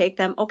had to retake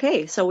them,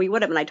 okay, so we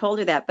would have. And I told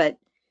her that, but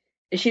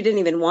she didn't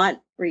even want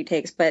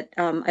retakes. But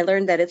I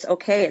learned that it's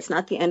okay. It's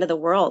not the end of the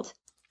world.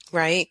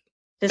 Right.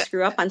 To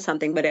screw up on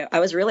something. But I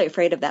was really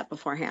afraid of that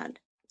beforehand.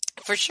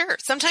 For sure.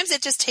 Sometimes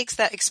it just takes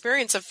that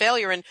experience of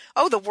failure and,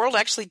 the world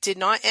actually did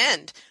not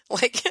end.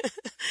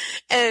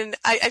 And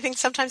I think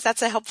sometimes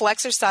that's a helpful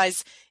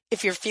exercise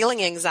if you're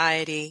feeling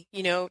anxiety,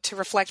 to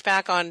reflect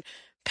back on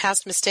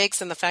past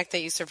mistakes and the fact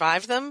that you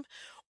survived them,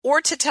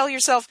 or to tell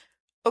yourself,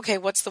 okay,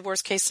 what's the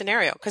worst case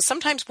scenario? Because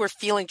sometimes we're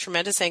feeling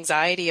tremendous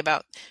anxiety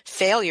about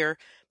failure,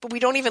 but we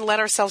don't even let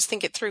ourselves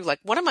think it through. Like,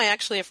 what am I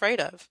actually afraid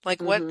of?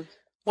 Like,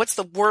 what's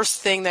the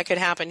worst thing that could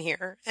happen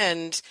here?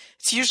 And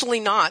it's usually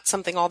not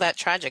something all that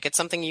tragic. It's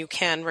something you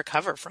can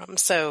recover from.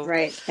 So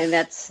right. And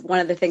that's one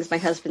of the things my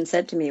husband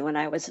said to me when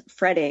I was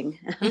fretting,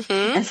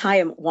 as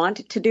I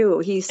want to do.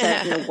 He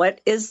said, what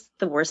is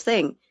the worst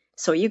thing?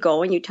 So you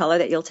go and you tell her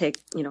that you'll take,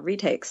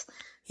 retakes.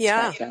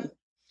 Yeah. But,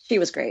 she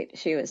was great.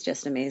 She was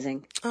just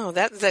amazing. Oh,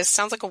 that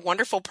sounds like a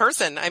wonderful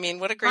person. I mean,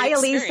 what a great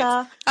experience.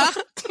 Hi,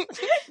 Elisa.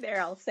 There,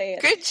 I'll say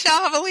it. Good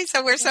job,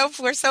 Elisa.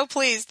 We're so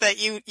pleased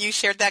that you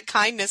shared that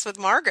kindness with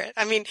Margaret.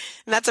 I mean,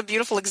 and that's a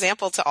beautiful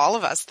example to all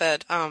of us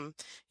that,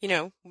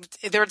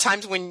 there are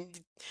times when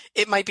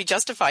it might be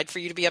justified for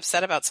you to be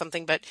upset about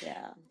something, but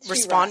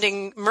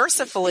responding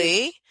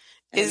mercifully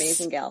is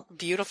amazing gal. A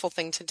beautiful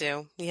thing to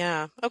do.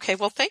 Yeah. Okay.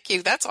 Well, thank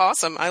you. That's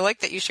awesome. I like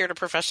that you shared a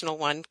professional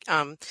one.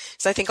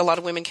 So I think a lot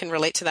of women can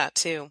relate to that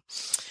too.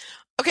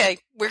 Okay.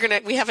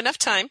 We have enough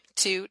time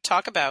to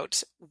talk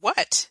about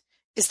what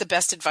is the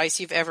best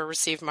advice you've ever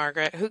received,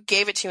 Margaret. Who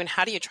gave it to you, and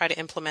how do you try to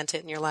implement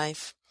it in your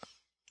life?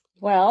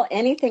 Well,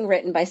 anything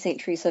written by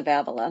St. Teresa of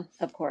Avila,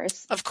 of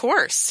course. Of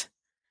course.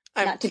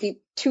 Not to be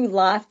too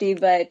lofty,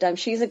 but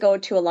she's a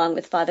go-to along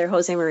with Father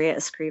Jose Maria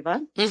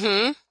Escriva,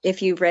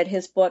 if you've read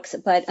his books.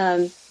 But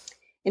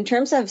in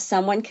terms of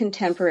someone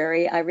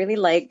contemporary, I really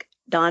like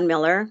Don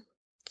Miller.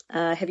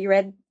 Have you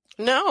read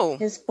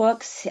his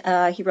books?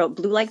 He wrote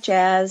Blue Like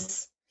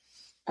Jazz,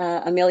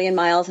 A Million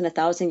Miles in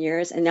 1,000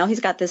 Years, and now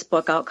he's got this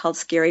book out called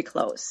Scary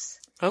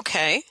Close.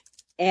 Okay.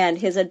 And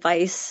his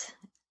advice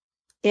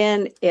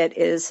and it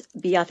is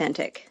Be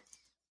Authentic.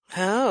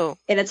 Oh.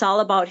 And it's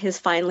all about his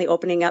finally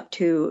opening up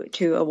to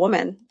a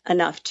woman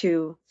enough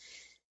to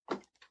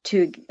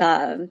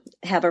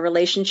have a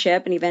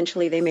relationship, and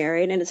eventually they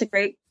married. And it's a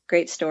great,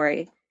 great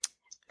story.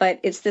 But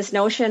it's this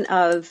notion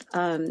of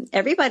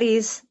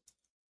everybody's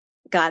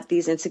got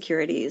these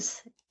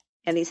insecurities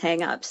and these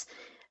hang-ups.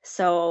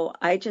 So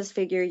I just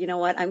figure, you know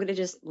what, I'm going to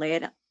just lay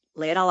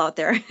it all out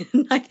there.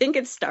 I think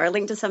it's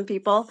startling to some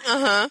people.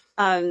 Uh-huh.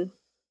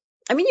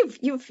 I mean,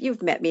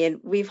 you've met me and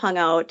we've hung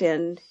out,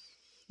 and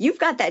you've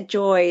got that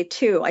joy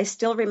too. I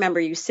still remember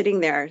you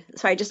sitting there.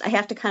 So I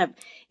have to kind of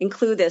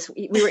include this.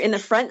 We were in the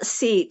front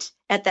seat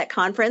at that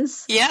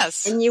conference.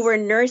 Yes. And you were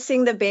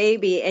nursing the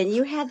baby, and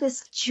you had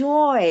this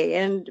joy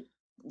and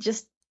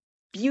just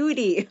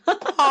beauty. And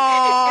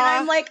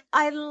I'm like,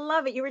 I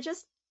love it. You were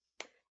just,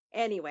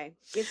 anyway,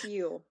 it's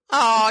you.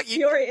 Oh,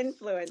 your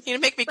influence. You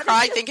make me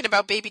cry thinking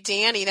about baby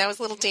Danny. That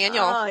was little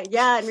Daniel. Oh,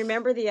 yeah. And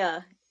remember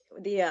the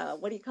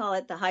what do you call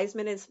it? The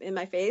Heisman is in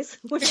my face.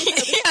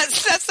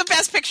 Yes, that's the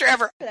best picture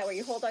ever. That way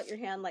you hold out your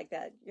hand like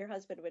that, your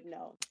husband would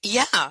know.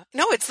 Yeah,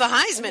 no, it's the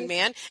Heisman,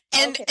 man,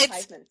 and okay,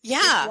 it's Heisman. Yeah,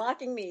 he's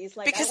blocking me. He's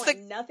like, because I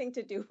want nothing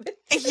to do with it.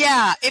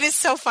 Yeah, it is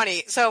so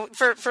funny. So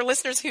for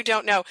listeners who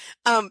don't know,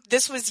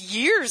 this was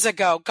years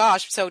ago.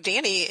 Gosh, so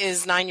Danny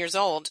is 9 years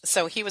old,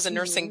 so he was a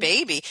nursing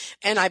baby,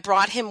 and I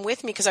brought him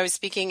with me because I was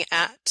speaking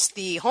at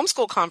the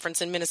homeschool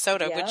conference in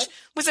Minnesota, which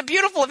was a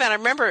beautiful event. I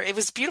remember it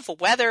was beautiful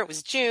weather. It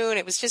was June.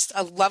 It was just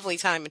a lovely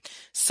time, and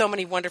so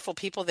many wonderful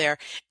people there.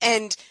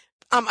 And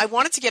I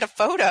wanted to get a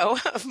photo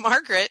of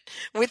Margaret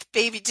with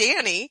baby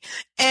Danny,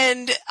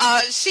 and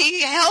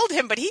she held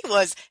him, but he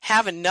was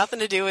having nothing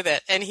to do with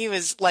it, and he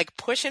was like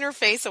pushing her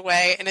face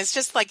away, and it's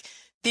just like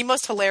the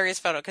most hilarious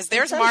photo because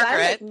there's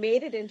Margaret. I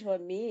made it into a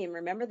meme.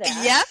 Remember that?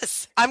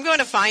 Yes, I'm going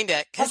to find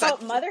it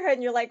about motherhood,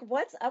 and you're like,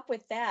 "What's up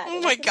with that?"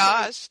 Oh my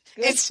gosh,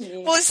 it's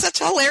such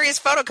a hilarious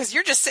photo because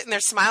you're just sitting there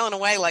smiling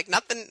away like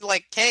nothing.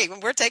 Like, hey,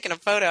 we're taking a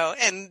photo,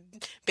 and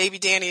baby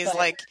Danny is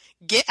like,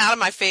 "Get out of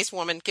my face,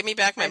 woman! Give me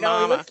back my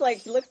mama."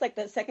 He looks like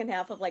the second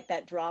half of like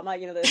that drama,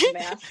 the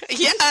mask.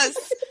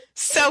 Yes,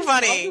 so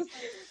funny.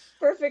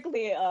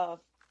 Perfectly.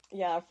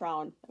 Yeah, a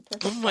frown.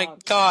 Oh my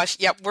gosh!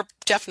 Yeah, we're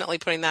definitely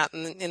putting that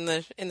in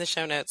the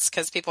show notes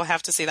because people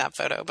have to see that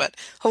photo. But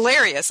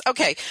hilarious.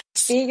 Okay,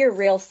 be your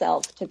real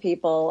self to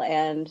people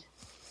and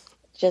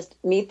just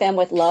meet them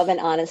with love and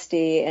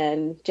honesty.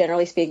 And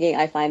generally speaking,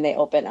 I find they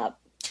open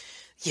up.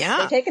 Yeah,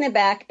 they're taken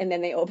aback and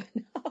then they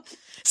open up.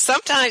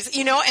 Sometimes,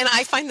 and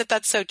I find that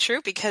that's so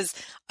true because,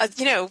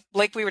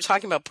 like we were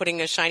talking about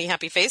putting a shiny,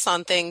 happy face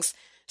on things.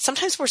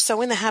 Sometimes we're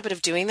so in the habit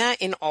of doing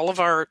that in all of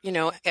our,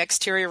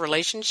 exterior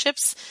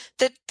relationships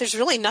that there's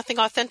really nothing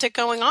authentic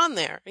going on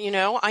there.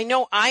 I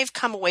know I've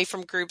come away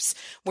from groups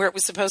where it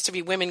was supposed to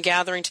be women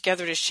gathering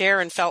together to share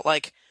and felt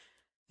like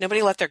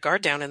nobody let their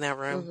guard down in that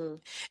room. Mm-hmm.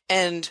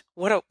 And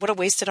what a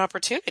wasted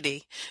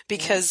opportunity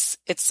because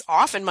it's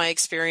often my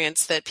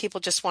experience that people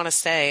just want to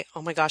say,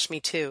 oh my gosh, me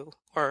too.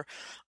 Or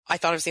I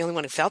thought I was the only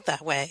one who felt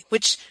that way,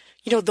 which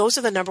those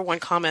are the number one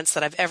comments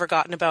that I've ever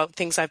gotten about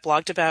things I've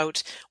blogged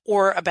about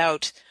or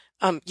about,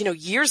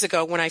 years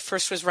ago when I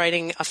first was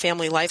writing a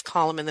family life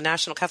column in the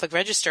National Catholic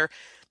Register,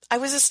 I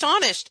was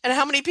astonished at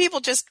how many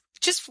people just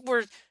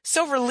were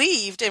so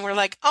relieved and were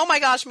like, oh my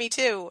gosh, me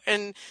too.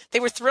 And they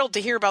were thrilled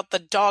to hear about the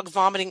dog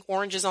vomiting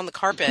oranges on the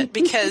carpet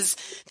because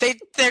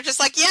they're just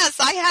like, yes,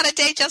 I had a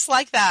day just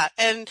like that.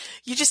 And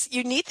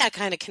you need that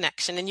kind of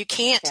connection and you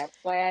can't. That's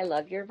why I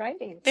love your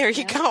writing. There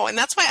you go. And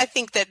that's why I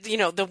think that,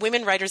 the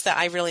women writers that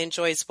I really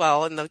enjoy as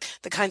well and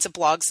the kinds of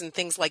blogs and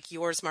things like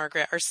yours,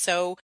 Margaret,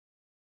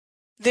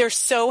 they're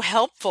so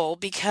helpful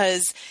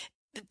because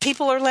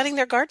people are letting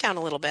their guard down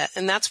a little bit.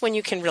 And that's when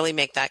you can really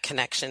make that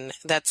connection.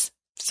 That's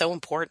so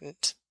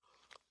important.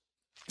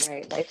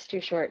 Right. Life's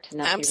too short to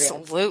not be real.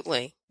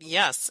 Absolutely.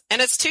 Yes.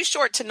 And it's too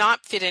short to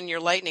not fit in your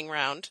lightning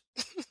round.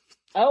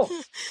 Oh.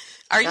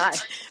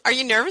 Are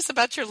you nervous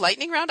about your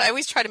lightning round? I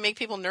always try to make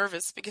people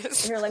nervous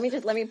because. Here, let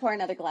me pour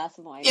another glass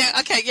of wine. Yeah.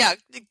 Okay. Yeah.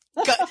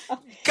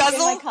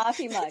 Guzzle my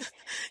coffee mug.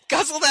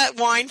 Guzzle that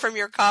wine from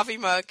your coffee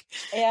mug.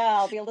 Yeah,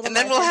 I'll be a little. And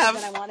then we'll have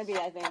than I want to be.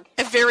 I think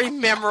a very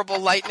memorable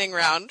lightning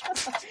round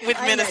with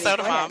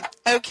Minnesota Mom.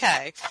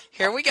 Okay.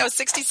 Here we go.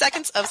 60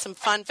 seconds of some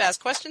fun,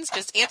 fast questions.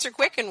 Just answer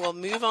quick, and we'll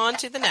move on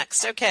to the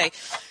next. Okay.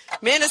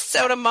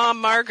 Minnesota Mom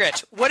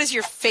Margaret, what is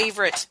your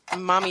favorite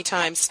mommy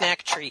time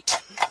snack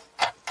treat?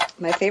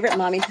 My favorite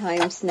mommy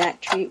time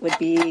snack treat would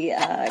be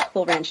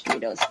Cool Ranch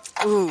Doritos.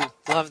 Ooh,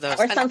 love those.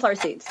 Or sunflower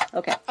seeds.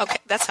 Okay. Okay,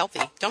 that's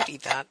healthy. Don't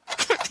eat that.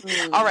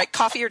 All right,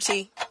 coffee or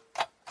tea?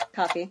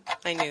 Coffee.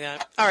 I knew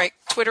that. All right,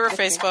 Twitter or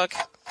Facebook?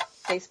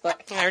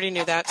 Facebook. I already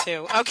knew that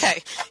too.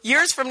 Okay,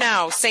 years from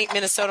now, Saint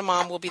Minnesota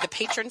Mom will be the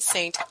patron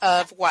saint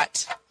of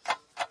what?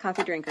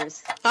 Coffee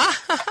drinkers.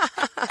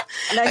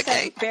 And I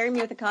said, bury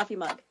me with a coffee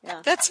mug.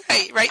 Yeah. That's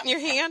right. Right in your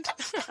hand?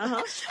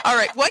 Uh-huh. All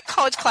right. What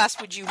college class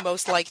would you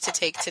most like to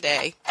take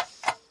today?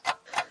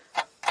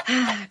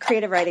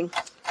 Creative writing.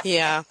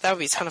 Yeah, that would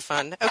be a ton of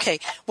fun. Okay.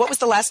 What was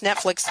the last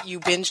Netflix you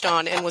binged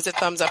on, and was it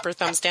thumbs up or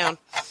thumbs down?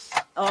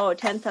 Oh,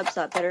 10 thumbs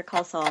up. Better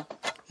Call Saul.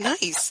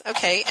 Nice.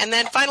 Okay. And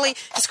then finally,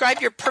 describe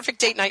your perfect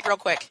date night real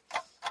quick.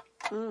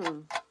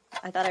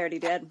 I thought I already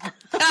did.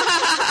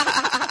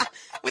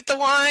 With the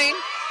wine,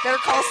 Better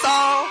Call Saul.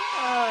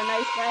 Oh, a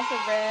nice glass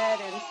of red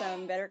and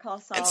some Better Call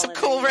Saul. And some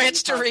Cool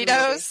Ranch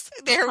Doritos.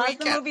 There we Pause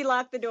go. the movie,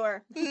 lock the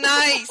door.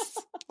 Nice.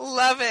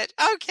 Love it.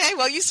 Okay.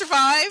 Well, you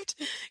survived.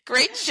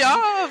 Great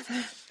job.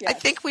 Yes. I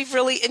think we've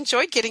really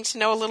enjoyed getting to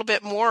know a little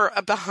bit more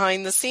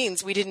behind the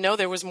scenes. We didn't know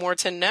there was more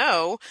to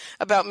know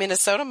about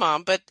Minnesota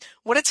Mom, but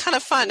what a ton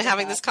of fun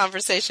having this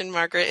conversation,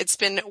 Margaret. It's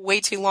been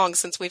way too long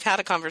since we've had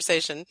a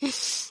conversation.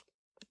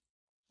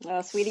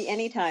 Oh, sweetie,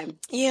 anytime.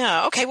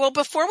 Yeah. Okay. Well,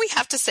 before we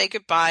have to say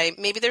goodbye,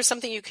 maybe there's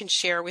something you can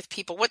share with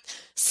people. What's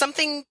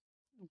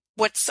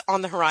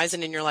on the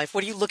horizon in your life?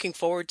 What are you looking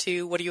forward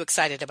to? What are you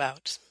excited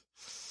about?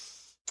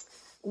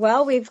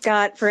 Well, we've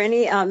got, for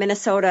any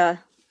Minnesota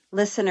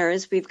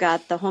listeners, we've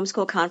got the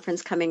homeschool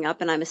conference coming up,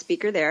 and I'm a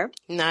speaker there.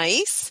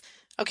 Nice.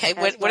 Okay.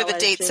 What are the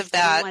dates of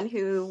that? Anyone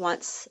who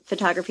wants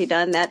photography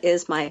done, that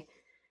is my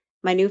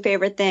new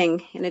favorite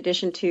thing, in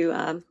addition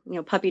to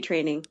puppy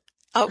training.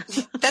 Oh,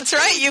 that's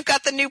right. You've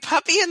got the new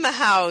puppy in the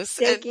house.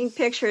 Taking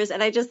pictures.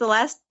 And the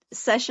last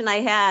session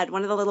I had,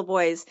 one of the little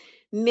boys,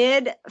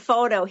 mid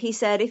photo, he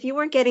said, if you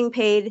weren't getting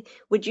paid,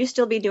 would you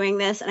still be doing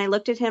this? And I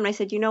looked at him and I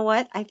said, you know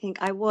what? I think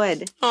I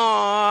would. Aww.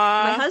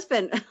 My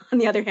husband, on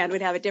the other hand,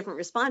 would have a different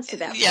response to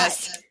that.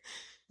 Yes. But,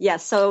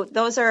 yes. So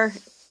those are,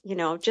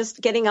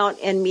 just getting out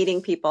and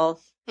meeting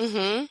people.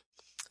 Mm-hmm.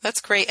 That's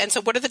great. And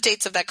so what are the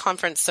dates of that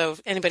conference? So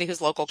anybody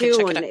who's local can June.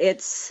 check it out.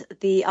 It's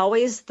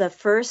always the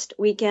first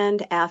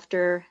weekend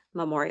after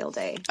Memorial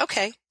Day.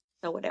 Okay.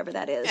 So whatever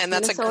that is. And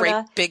that's Minnesota a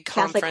great big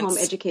conference. Catholic Home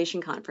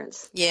Education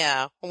Conference.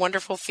 Yeah. A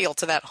wonderful feel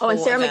to that whole and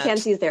Sarah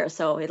event. McKenzie's there,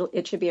 so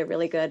it should be a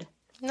really good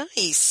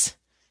Nice.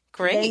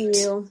 Great.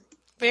 venue.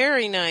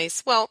 Very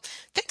nice. Well,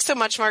 thanks so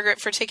much,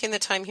 Margaret, for taking the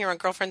time here on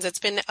Girlfriends. It's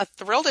been a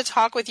thrill to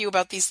talk with you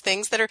about these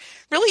things that are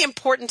really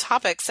important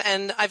topics,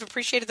 and I've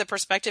appreciated the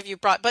perspective you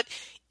brought. But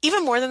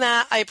even more than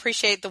that, I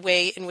appreciate the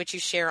way in which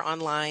you share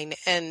online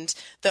and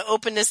the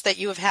openness that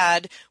you have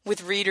had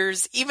with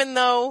readers, even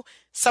though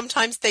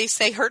sometimes they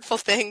say hurtful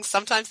things,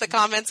 sometimes the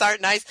comments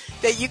aren't nice,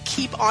 that you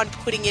keep on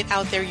putting it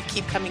out there. You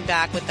keep coming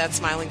back with that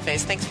smiling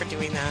face. Thanks for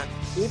doing that.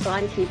 Keep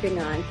on keeping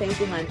on. Thank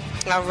you, hon.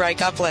 All right.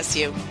 God bless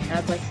you.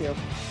 God bless you.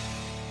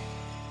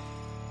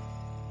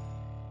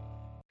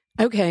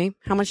 Okay,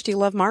 how much do you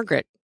love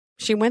Margaret?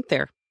 She went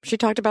there. She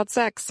talked about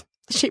sex.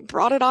 She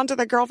brought it onto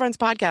the Girlfriends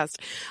podcast.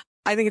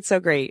 I think it's so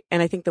great.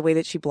 And I think the way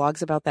that she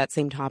blogs about that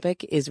same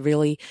topic is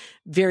really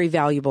very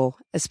valuable,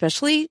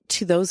 especially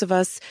to those of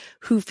us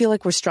who feel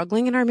like we're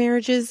struggling in our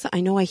marriages.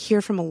 I know I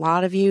hear from a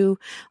lot of you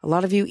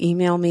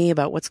email me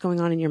about what's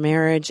going on in your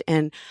marriage.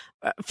 And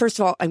first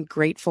of all, I'm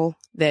grateful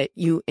that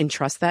you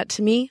entrust that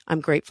to me.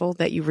 I'm grateful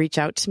that you reach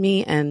out to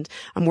me, and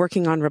I'm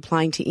working on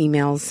replying to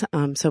emails.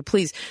 So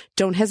please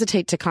don't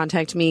hesitate to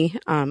contact me.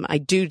 I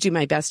do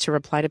my best to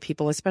reply to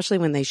people, especially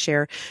when they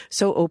share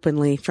so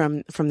openly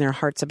from their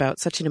hearts about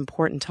such an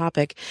important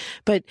topic.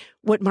 But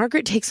what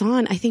Margaret takes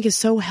on, I think, is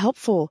so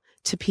helpful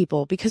to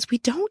people because we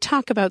don't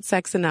talk about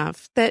sex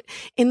enough, that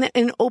in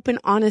an open,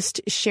 honest,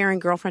 sharing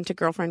girlfriend to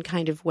girlfriend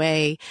kind of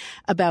way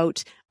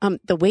about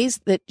the ways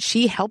that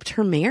she helped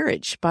her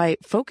marriage by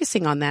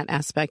focusing on that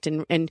aspect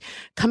and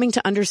coming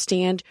to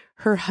understand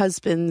her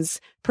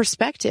husband's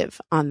perspective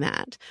on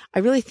that. I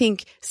really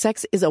think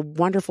sex is a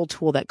wonderful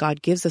tool that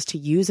God gives us to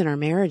use in our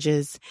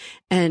marriages.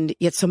 And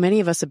yet so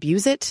many of us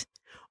abuse it,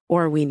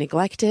 or we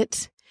neglect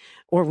it,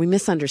 or we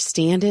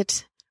misunderstand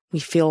it. We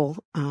feel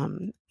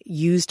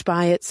used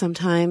by it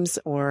sometimes,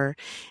 or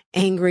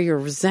angry or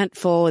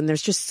resentful. And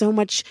there's just so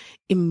much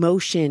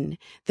emotion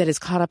that is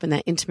caught up in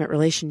that intimate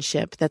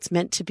relationship that's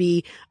meant to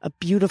be a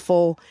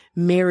beautiful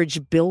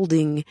marriage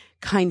building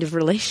kind of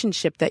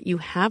relationship that you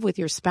have with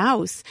your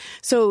spouse.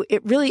 So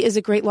it really is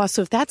a great loss.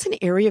 So if that's an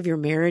area of your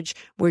marriage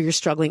where you're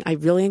struggling, I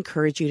really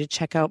encourage you to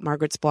check out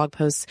Margaret's blog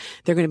posts.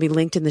 They're going to be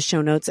linked in the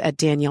show notes at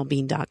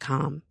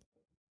daniellebean.com.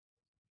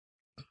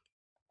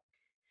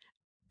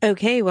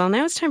 Okay, well,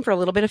 now it's time for a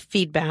little bit of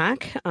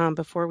feedback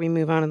before we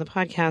move on in the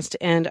podcast.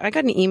 And I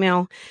got an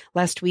email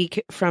last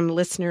week from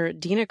listener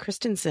Dina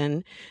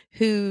Christensen,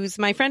 who's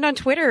my friend on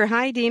Twitter.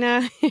 Hi,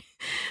 Dina.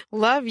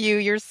 Love you.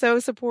 You're so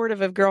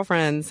supportive of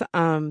Girlfriends.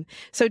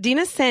 So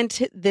Dina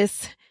sent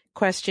this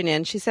question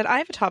in. She said, I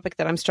have a topic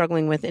that I'm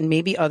struggling with, and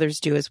maybe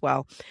others do as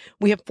well.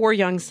 We have 4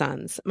 young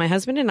sons. My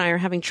husband and I are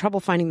having trouble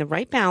finding the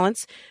right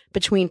balance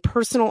between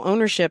personal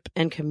ownership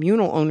and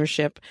communal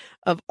ownership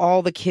of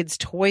all the kids'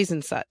 toys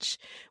and such.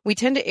 We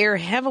tend to err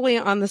heavily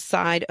on the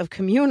side of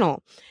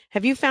communal.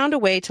 Have you found a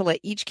way to let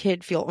each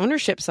kid feel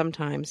ownership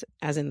sometimes,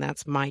 as in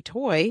that's my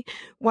toy,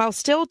 while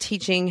still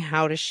teaching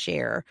how to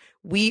share?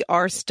 We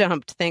are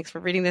stumped. Thanks for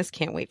reading this.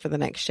 Can't wait for the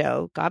next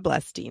show. God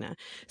bless, Dina.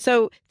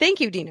 So thank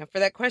you, Dina, for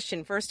that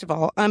question. First of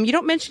all, you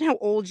don't mention how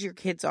old your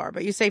kids are,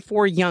 but you say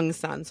 4 young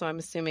sons. So I'm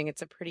assuming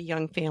it's a pretty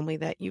young family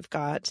that you've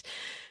got.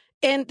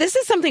 And this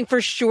is something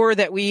for sure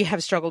that we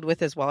have struggled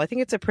with as well. I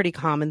think it's a pretty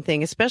common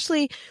thing,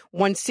 especially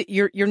once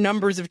your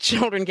numbers of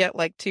children get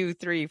like 2,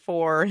 3,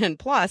 4 and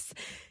plus.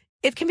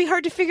 it can be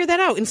hard to figure that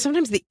out. And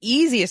sometimes the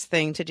easiest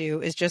thing to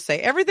do is just say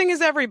everything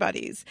is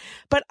everybody's.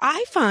 But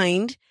I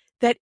find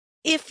that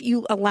if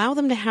you allow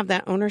them to have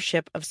that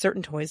ownership of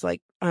certain toys,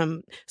 like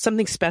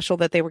something special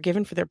that they were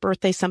given for their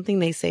birthday, something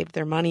they saved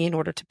their money in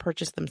order to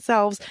purchase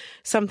themselves,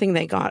 something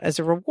they got as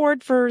a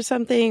reward for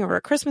something, or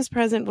a Christmas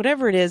present,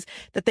 whatever it is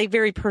that they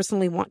very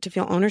personally want to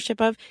feel ownership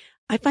of,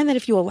 I find that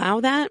if you allow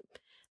that,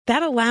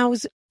 that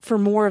allows for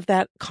more of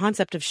that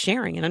concept of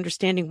sharing and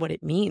understanding what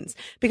it means.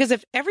 Because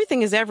if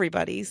everything is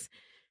everybody's,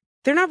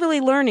 they're not really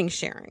learning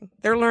sharing.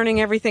 They're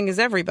learning everything is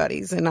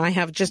everybody's, and I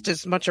have just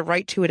as much a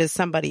right to it as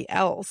somebody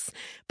else.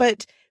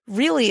 But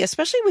really,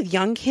 especially with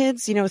young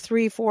kids,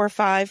 3, 4,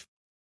 5,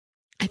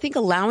 I think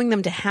allowing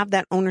them to have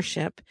that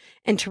ownership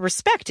and to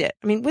respect it.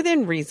 I mean,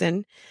 within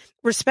reason,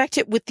 respect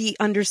it with the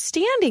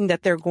understanding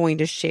that they're going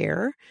to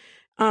share.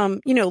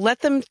 Let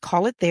them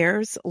call it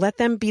theirs. Let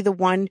them be the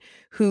one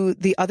who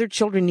the other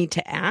children need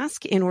to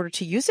ask in order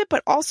to use it,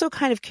 but also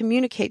kind of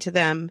communicate to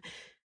them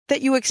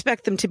that you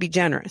expect them to be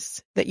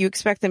generous,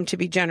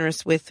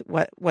 with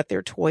what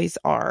their toys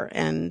are,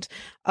 and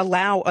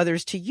allow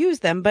others to use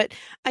them. But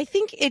I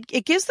think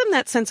it gives them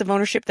that sense of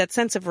ownership, that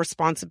sense of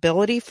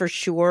responsibility for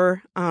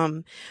sure.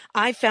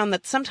 I found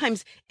that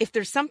sometimes if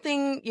there's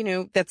something,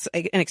 that's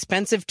an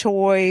expensive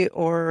toy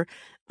or,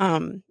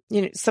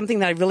 something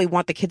that I really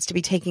want the kids to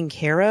be taking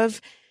care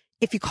of,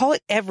 if you call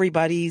it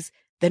everybody's,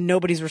 then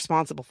nobody's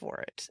responsible for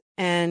it.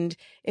 And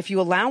if you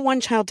allow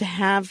one child to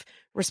have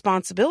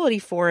responsibility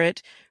for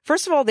it,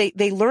 first of all,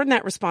 they learn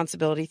that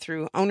responsibility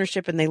through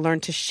ownership, and they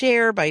learn to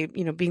share by,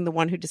 being the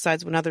one who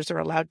decides when others are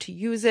allowed to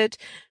use it.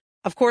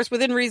 Of course,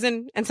 within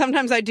reason. And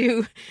sometimes I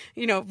do,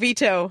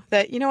 veto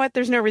that,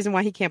 there's no reason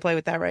why he can't play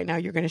with that right now.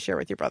 You're going to share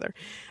with your brother.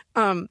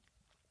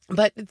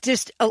 But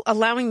just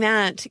allowing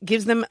that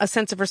gives them a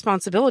sense of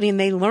responsibility, and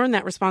they learn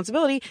that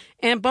responsibility.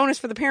 And bonus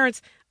for the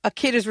parents, a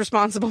kid is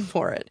responsible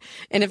for it.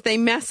 And if they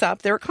mess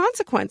up, there are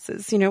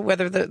consequences,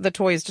 whether the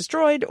toy is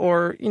destroyed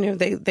or,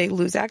 they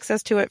lose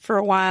access to it for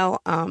a while,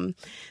 or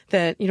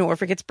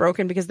if it gets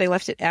broken because they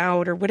left it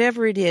out or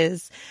whatever it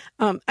is.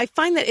 I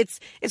find that it's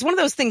one of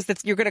those things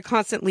that you're going to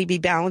constantly be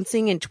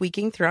balancing and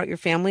tweaking throughout your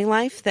family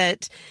life,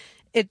 that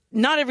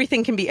not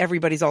everything can be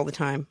everybody's all the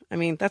time. I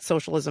mean, that's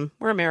socialism.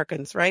 We're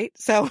Americans, right?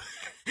 So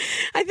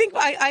I think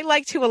I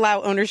like to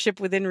allow ownership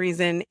within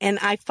reason. And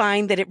I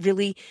find that it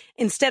really,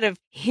 instead of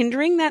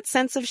hindering that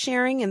sense of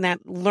sharing and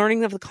that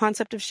learning of the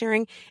concept of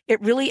sharing,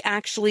 it really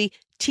actually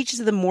teaches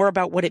them more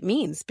about what it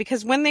means.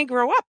 Because when they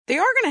grow up, they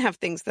are going to have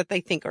things that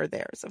they think are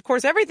theirs. Of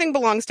course, everything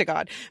belongs to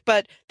God,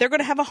 but they're going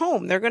to have a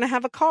home. They're going to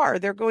have a car.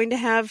 They're going to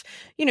have,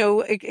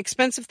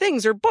 expensive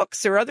things or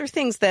books or other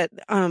things that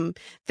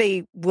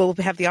they will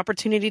have the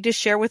opportunity to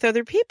share with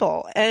other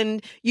people.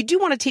 And you do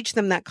want to teach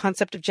them that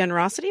concept of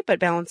generosity, but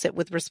balance it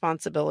with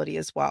responsibility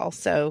as well.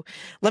 So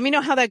let me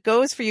know how that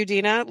goes for you,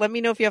 Dina. Let me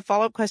know if you have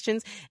follow-up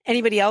questions.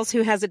 Anybody else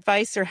who has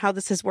advice or how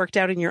this has worked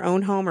out in your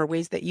own home or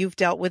ways that you've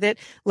dealt with it,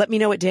 let me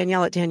know at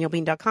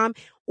Danielle@DanielleBean.com,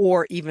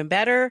 or even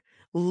better,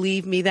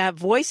 leave me that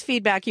voice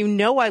feedback. I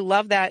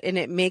love that, and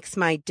it makes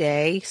my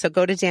day. So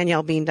go to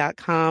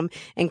DanielleBean.com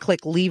and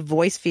click leave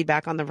voice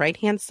feedback on the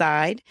right-hand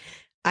side.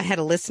 I had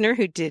a listener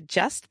who did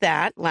just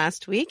that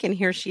last week, and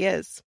here she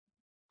is.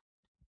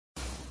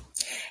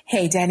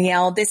 Hey,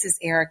 Danielle, this is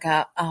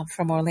Erica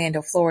from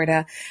Orlando,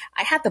 Florida.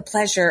 I had the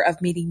pleasure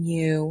of meeting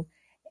you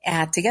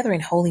at Together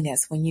in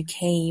Holiness when you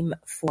came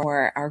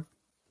for our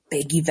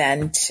big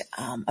event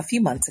a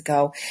few months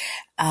ago.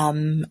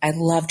 I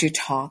loved your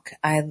talk.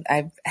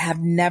 I have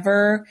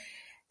never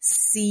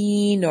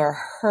seen or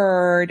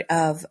heard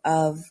of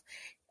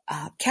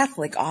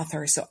Catholic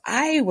author. So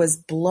I was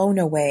blown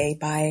away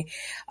by,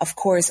 of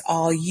course,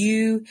 all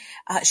you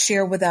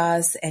share with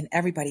us and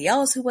everybody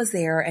else who was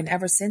there. And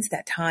ever since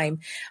that time,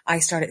 I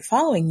started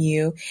following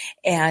you.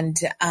 And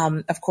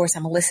of course,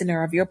 I'm a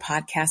listener of your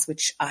podcast,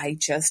 which I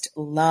just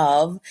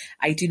love.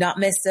 I do not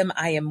miss them.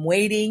 I am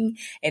waiting.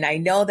 And I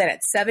know that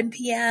at 7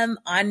 p.m.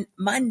 on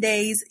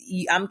Mondays,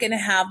 I'm going to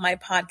have my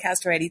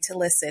podcast ready to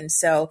listen.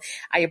 So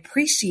I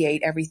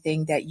appreciate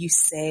everything that you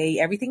say,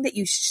 everything that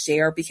you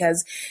share,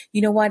 because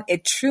you know what?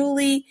 It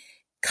truly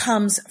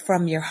comes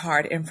from your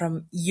heart and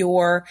from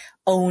your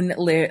own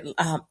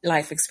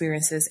life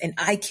experiences. And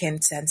I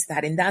can sense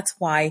that. And that's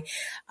why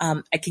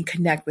I can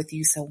connect with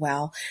you so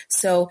well.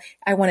 So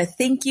I want to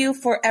thank you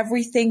for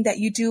everything that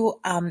you do.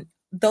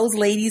 Those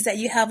ladies that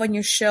you have on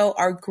your show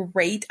are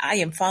great. I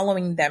am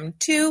following them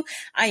too.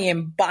 I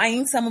am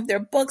buying some of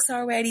their books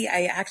already.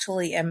 I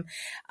actually am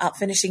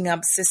finishing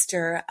up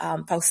Sister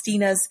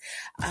Faustina's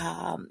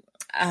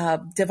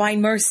Divine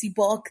Mercy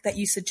book that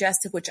you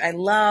suggested, which I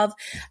love.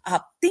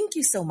 Thank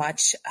you so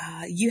much.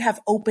 You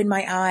have opened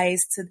my eyes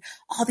to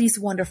all these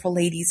wonderful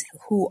ladies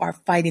who are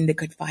fighting the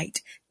good fight.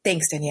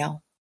 Thanks,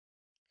 Danielle.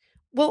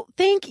 Well,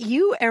 thank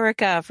you,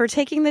 Erica, for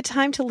taking the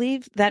time to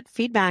leave that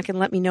feedback and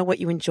let me know what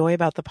you enjoy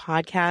about the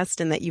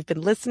podcast, and that you've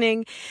been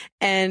listening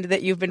and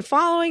that you've been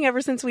following ever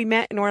since we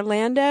met in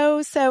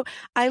Orlando. So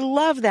I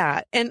love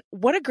that. And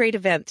what a great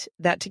event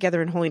that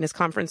Together in Holiness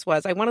conference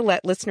was. I want to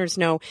let listeners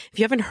know, if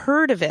you haven't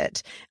heard of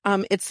it,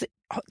 it's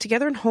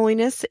Together in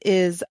Holiness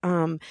is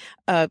a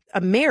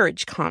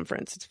marriage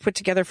conference. It's put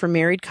together for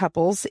married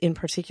couples in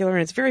particular,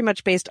 and it's very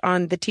much based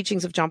on the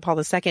teachings of John Paul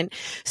II.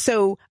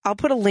 So I'll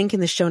put a link in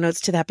the show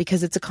notes to that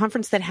because it's a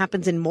conference that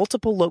happens in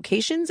multiple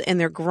locations and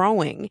they're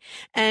growing.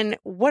 And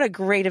what a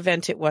great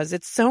event it was.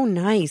 It's so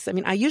nice. I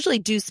mean, I usually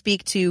do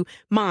speak to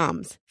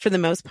moms for the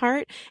most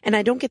part, and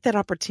I don't get that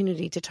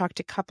opportunity to talk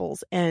to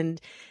couples, and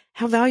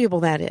how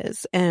valuable that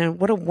is. And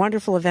what a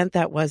wonderful event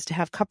that was to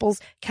have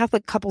couples,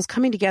 Catholic couples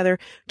coming together,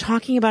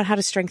 talking about how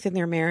to strengthen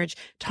their marriage,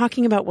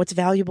 talking about what's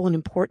valuable and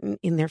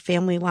important in their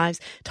family lives,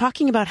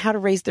 talking about how to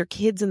raise their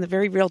kids and the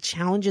very real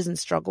challenges and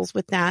struggles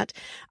with that.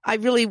 I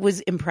really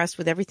was impressed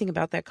with everything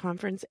about that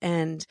conference.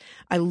 And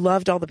I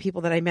loved all the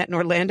people that I met in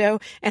Orlando.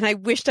 And I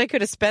wished I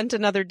could have spent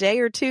another day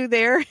or two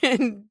there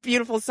in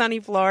beautiful sunny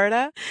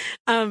Florida.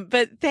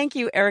 But thank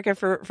you, Erica,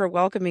 for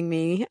welcoming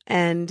me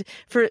and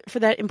for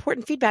that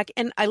important feedback.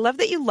 And I love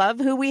that you love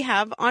who we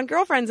have on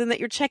Girlfriends and that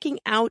you're checking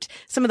out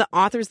some of the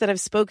authors that I've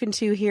spoken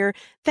to here.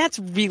 That's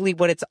really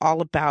what it's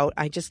all about.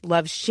 I just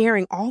love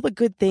sharing all the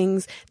good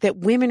things that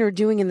women are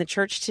doing in the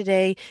church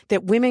today,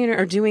 that women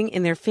are doing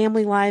in their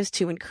family lives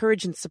to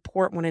encourage and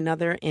support one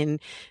another in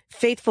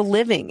faithful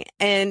living.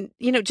 And,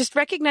 just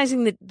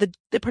recognizing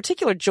the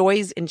particular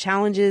joys and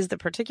challenges, the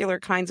particular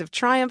kinds of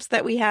triumphs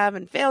that we have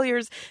and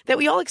failures that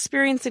we all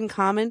experience in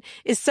common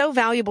is so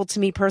valuable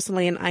to me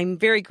personally. And I'm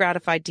very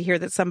gratified to hear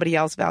that somebody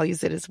else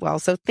values it as well.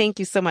 So thank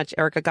you so much,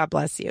 Erica. God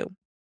bless you.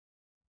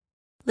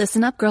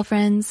 Listen up,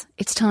 girlfriends.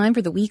 It's time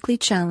for the weekly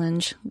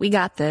challenge. We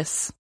got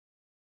this.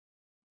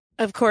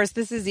 Of course,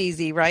 this is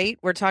easy, right?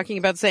 We're talking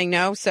about saying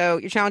no. So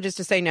your challenge is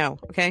to say no.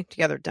 Okay.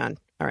 Together. Done.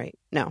 All right.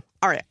 No.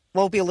 All right.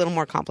 We'll be a little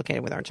more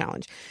complicated with our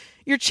challenge.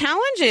 Your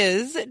challenge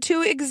is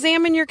to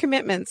examine your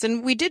commitments.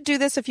 And we did do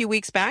this a few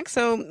weeks back,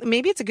 so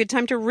maybe it's a good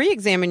time to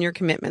re-examine your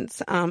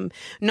commitments.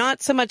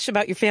 Not so much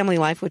about your family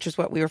life, which is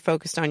what we were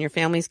focused on, your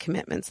family's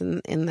commitments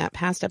in that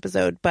past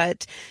episode,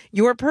 but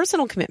your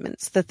personal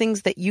commitments, the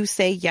things that you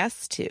say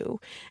yes to,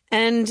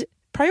 and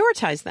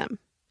prioritize them.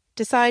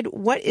 Decide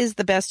what is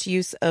the best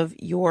use of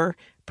your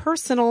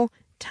personal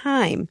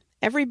time.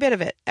 Every bit of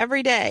it,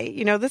 every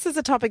day. This is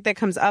a topic that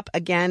comes up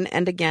again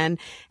and again.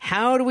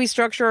 How do we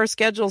structure our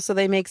schedules so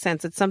they make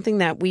sense? It's something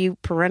that we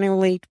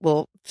perennially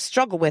will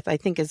struggle with, I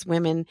think, as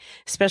women,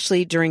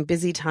 especially during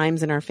busy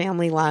times in our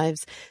family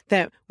lives,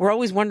 that we're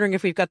always wondering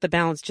if we've got the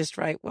balance just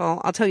right.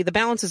 Well, I'll tell you, the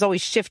balance is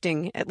always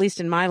shifting, at least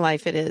in my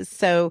life it is.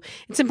 So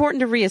it's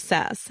important to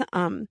reassess.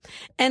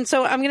 And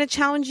so I'm going to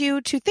challenge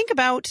you to think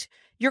about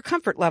your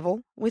comfort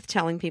level with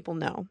telling people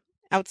no.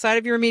 Outside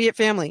of your immediate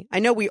family. I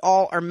know we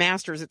all are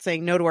masters at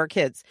saying no to our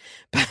kids,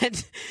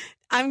 but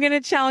I'm going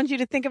to challenge you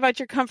to think about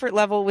your comfort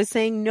level with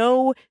saying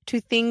no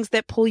to things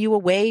that pull you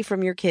away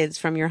from your kids,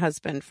 from your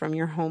husband, from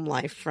your home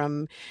life,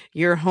 from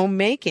your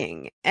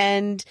homemaking.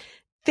 And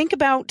think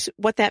about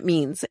what that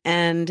means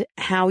and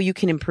how you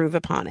can improve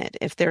upon it.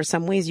 If there are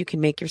some ways you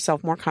can make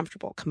yourself more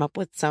comfortable, come up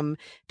with some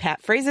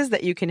pat phrases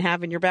that you can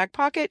have in your back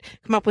pocket,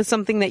 come up with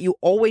something that you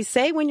always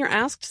say when you're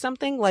asked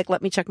something, like,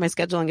 let me check my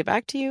schedule and get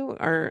back to you,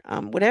 or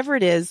whatever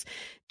it is.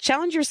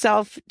 Challenge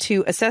yourself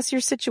to assess your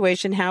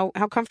situation, how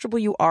comfortable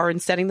you are in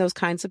setting those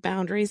kinds of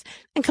boundaries,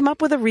 and come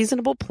up with a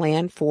reasonable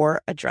plan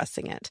for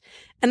addressing it.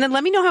 And then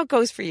let me know how it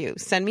goes for you.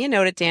 Send me a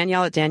note at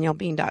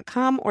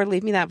Danielle@daniellebean.com or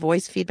leave me that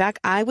voice feedback.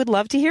 I would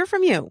love to hear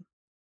from you.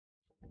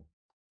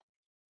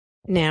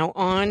 Now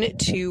on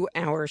to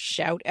our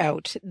shout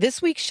out.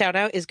 This week's shout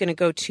out is going to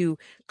go to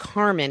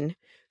Carmen,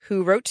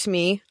 who wrote to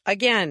me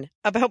again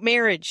about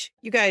marriage.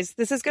 You guys,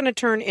 this is going to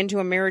turn into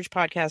a marriage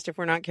podcast if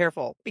we're not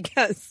careful,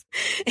 because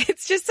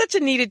it's just such a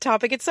needed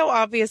topic. It's so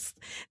obvious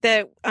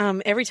that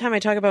every time I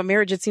talk about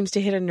marriage, it seems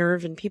to hit a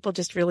nerve and people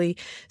just really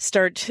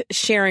start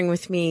sharing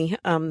with me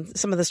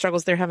some of the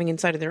struggles they're having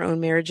inside of their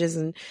own marriages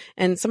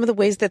and some of the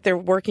ways that they're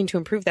working to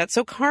improve that.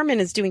 So Carmen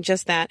is doing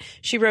just that.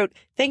 She wrote,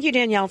 "Thank you,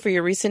 Danielle, for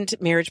your recent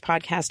marriage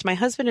podcast. My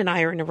husband and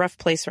I are in a rough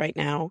place right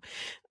now.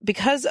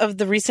 Because of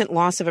the recent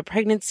loss of a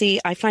pregnancy,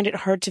 I find it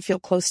hard to feel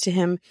close to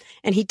him,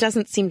 and he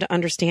doesn't seem to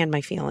understand my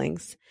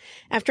feelings.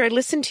 After I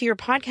listened to your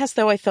podcast,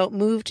 though, I felt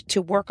moved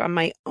to work on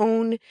my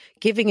own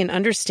giving and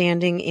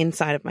understanding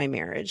inside of my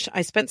marriage.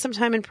 I spent some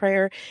time in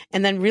prayer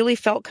and then really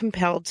felt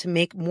compelled to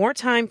make more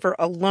time for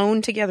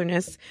alone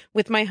togetherness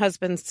with my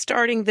husband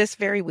starting this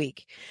very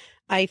week.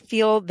 I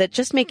feel that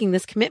just making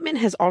this commitment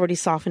has already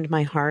softened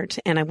my heart,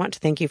 and I want to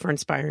thank you for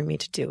inspiring me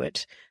to do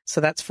it."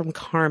 So that's from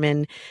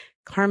Carmen.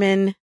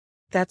 Carmen,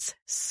 that's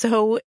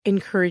so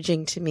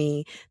encouraging to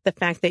me, the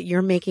fact that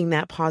you're making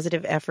that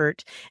positive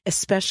effort,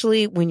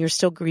 especially when you're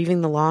still grieving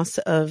the loss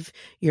of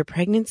your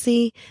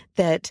pregnancy,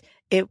 that's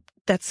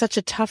such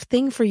a tough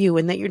thing for you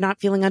and that you're not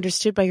feeling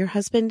understood by your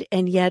husband.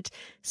 And yet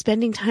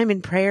spending time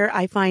in prayer,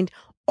 I find,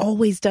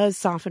 always does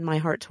soften my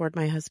heart toward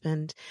my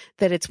husband.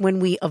 That it's when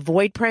we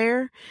avoid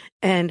prayer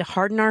and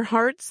harden our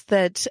hearts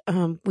that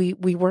we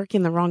work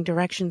in the wrong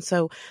direction.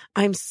 So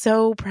I'm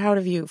so proud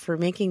of you for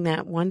making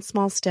that one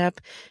small step,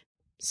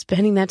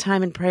 spending that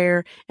time in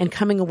prayer and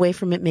coming away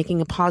from it,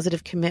 making a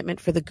positive commitment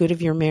for the good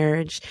of your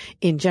marriage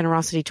in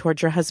generosity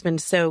towards your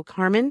husband. So,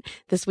 Carmen,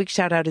 this week's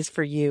shout out is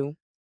for you.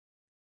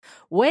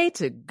 Way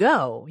to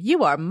go.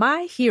 You are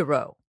my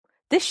hero.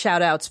 This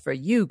shout out's for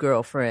you,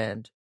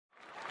 girlfriend.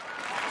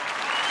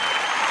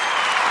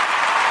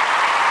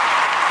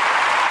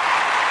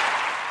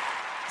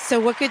 So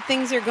what good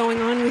things are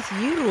going on with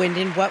you, and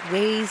in what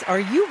ways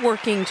are you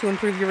working to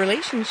improve your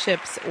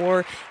relationships,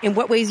 or in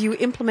what ways are you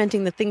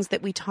implementing the things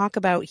that we talk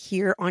about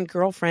here on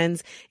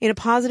Girlfriends in a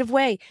positive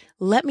way?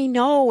 Let me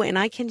know, and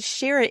I can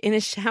share it in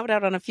a shout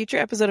out on a future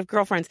episode of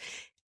Girlfriends.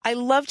 I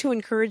love to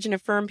encourage and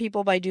affirm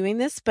people by doing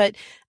this, but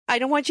I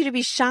don't want you to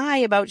be shy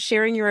about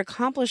sharing your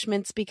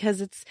accomplishments,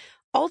 because it's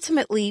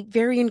ultimately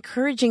very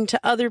encouraging to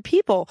other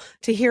people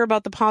to hear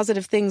about the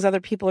positive things other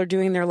people are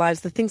doing in their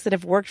lives, the things that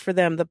have worked for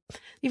them,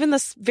 even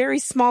the very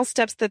small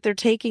steps that they're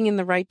taking in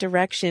the right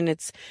direction.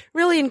 It's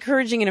really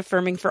encouraging and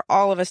affirming for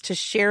all of us to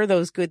share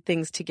those good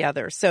things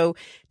together. So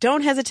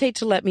don't hesitate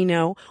to let me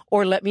know,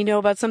 or let me know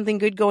about something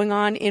good going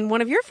on in one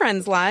of your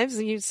friends'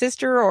 lives, your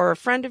sister or a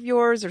friend of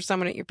yours or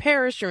someone at your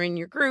parish or in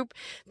your group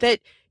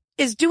that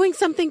is doing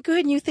something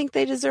good and you think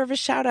they deserve a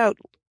shout out.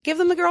 Give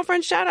them the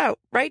girlfriend shout out.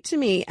 Write to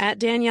me at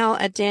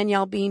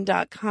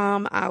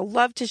Danielle@DanielleBean.com. I'll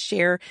love to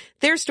share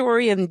their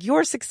story and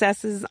your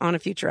successes on a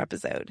future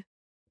episode.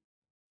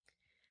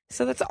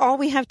 So that's all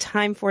we have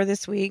time for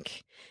this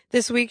week.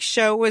 This week's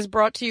show was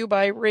brought to you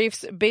by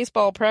Rafe's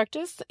Baseball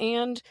Practice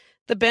and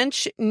the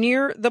bench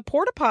near the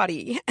porta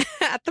potty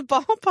at the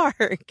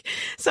ballpark.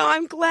 So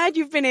I'm glad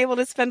you've been able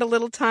to spend a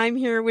little time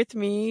here with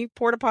me,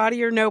 porta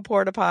potty or no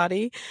porta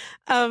potty.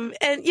 And,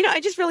 I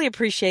just really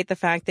appreciate the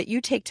fact that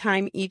you take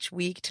time each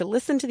week to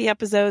listen to the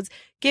episodes,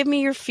 give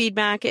me your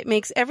feedback. It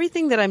makes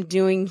everything that I'm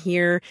doing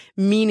here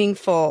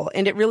meaningful,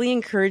 and it really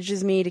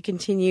encourages me to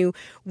continue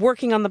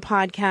working on the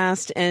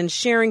podcast and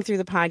sharing through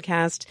the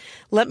podcast.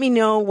 Let me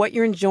know what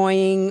you're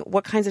enjoying,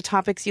 what kinds of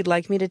topics you'd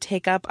like me to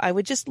take up. I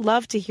would just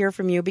love to hear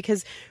from you,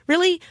 because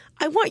really,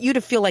 I want you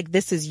to feel like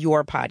this is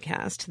your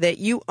podcast, that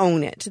you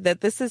own it, that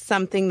this is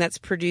something that's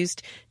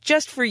produced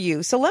just for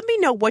you. So let me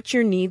know what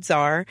your needs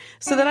are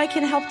so that I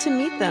can help to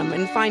meet them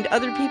and find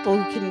other people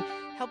who can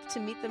help to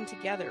meet them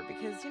together,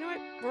 because you know what?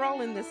 We're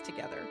all in this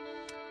together.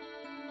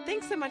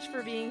 Thanks so much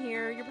for being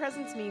here. Your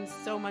presence means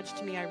so much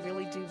to me. I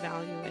really do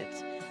value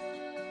it.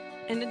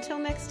 And until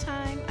next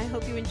time, I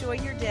hope you enjoy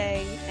your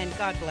day, and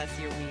God bless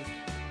your week.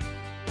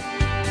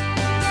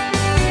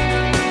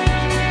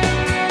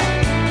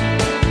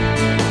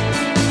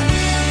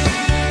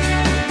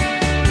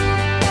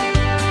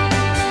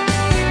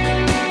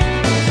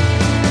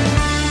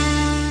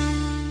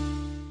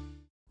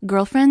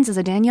 Girlfriends is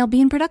a Danielle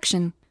Bean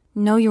production.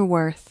 Know your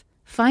worth.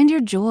 Find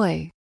your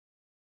joy.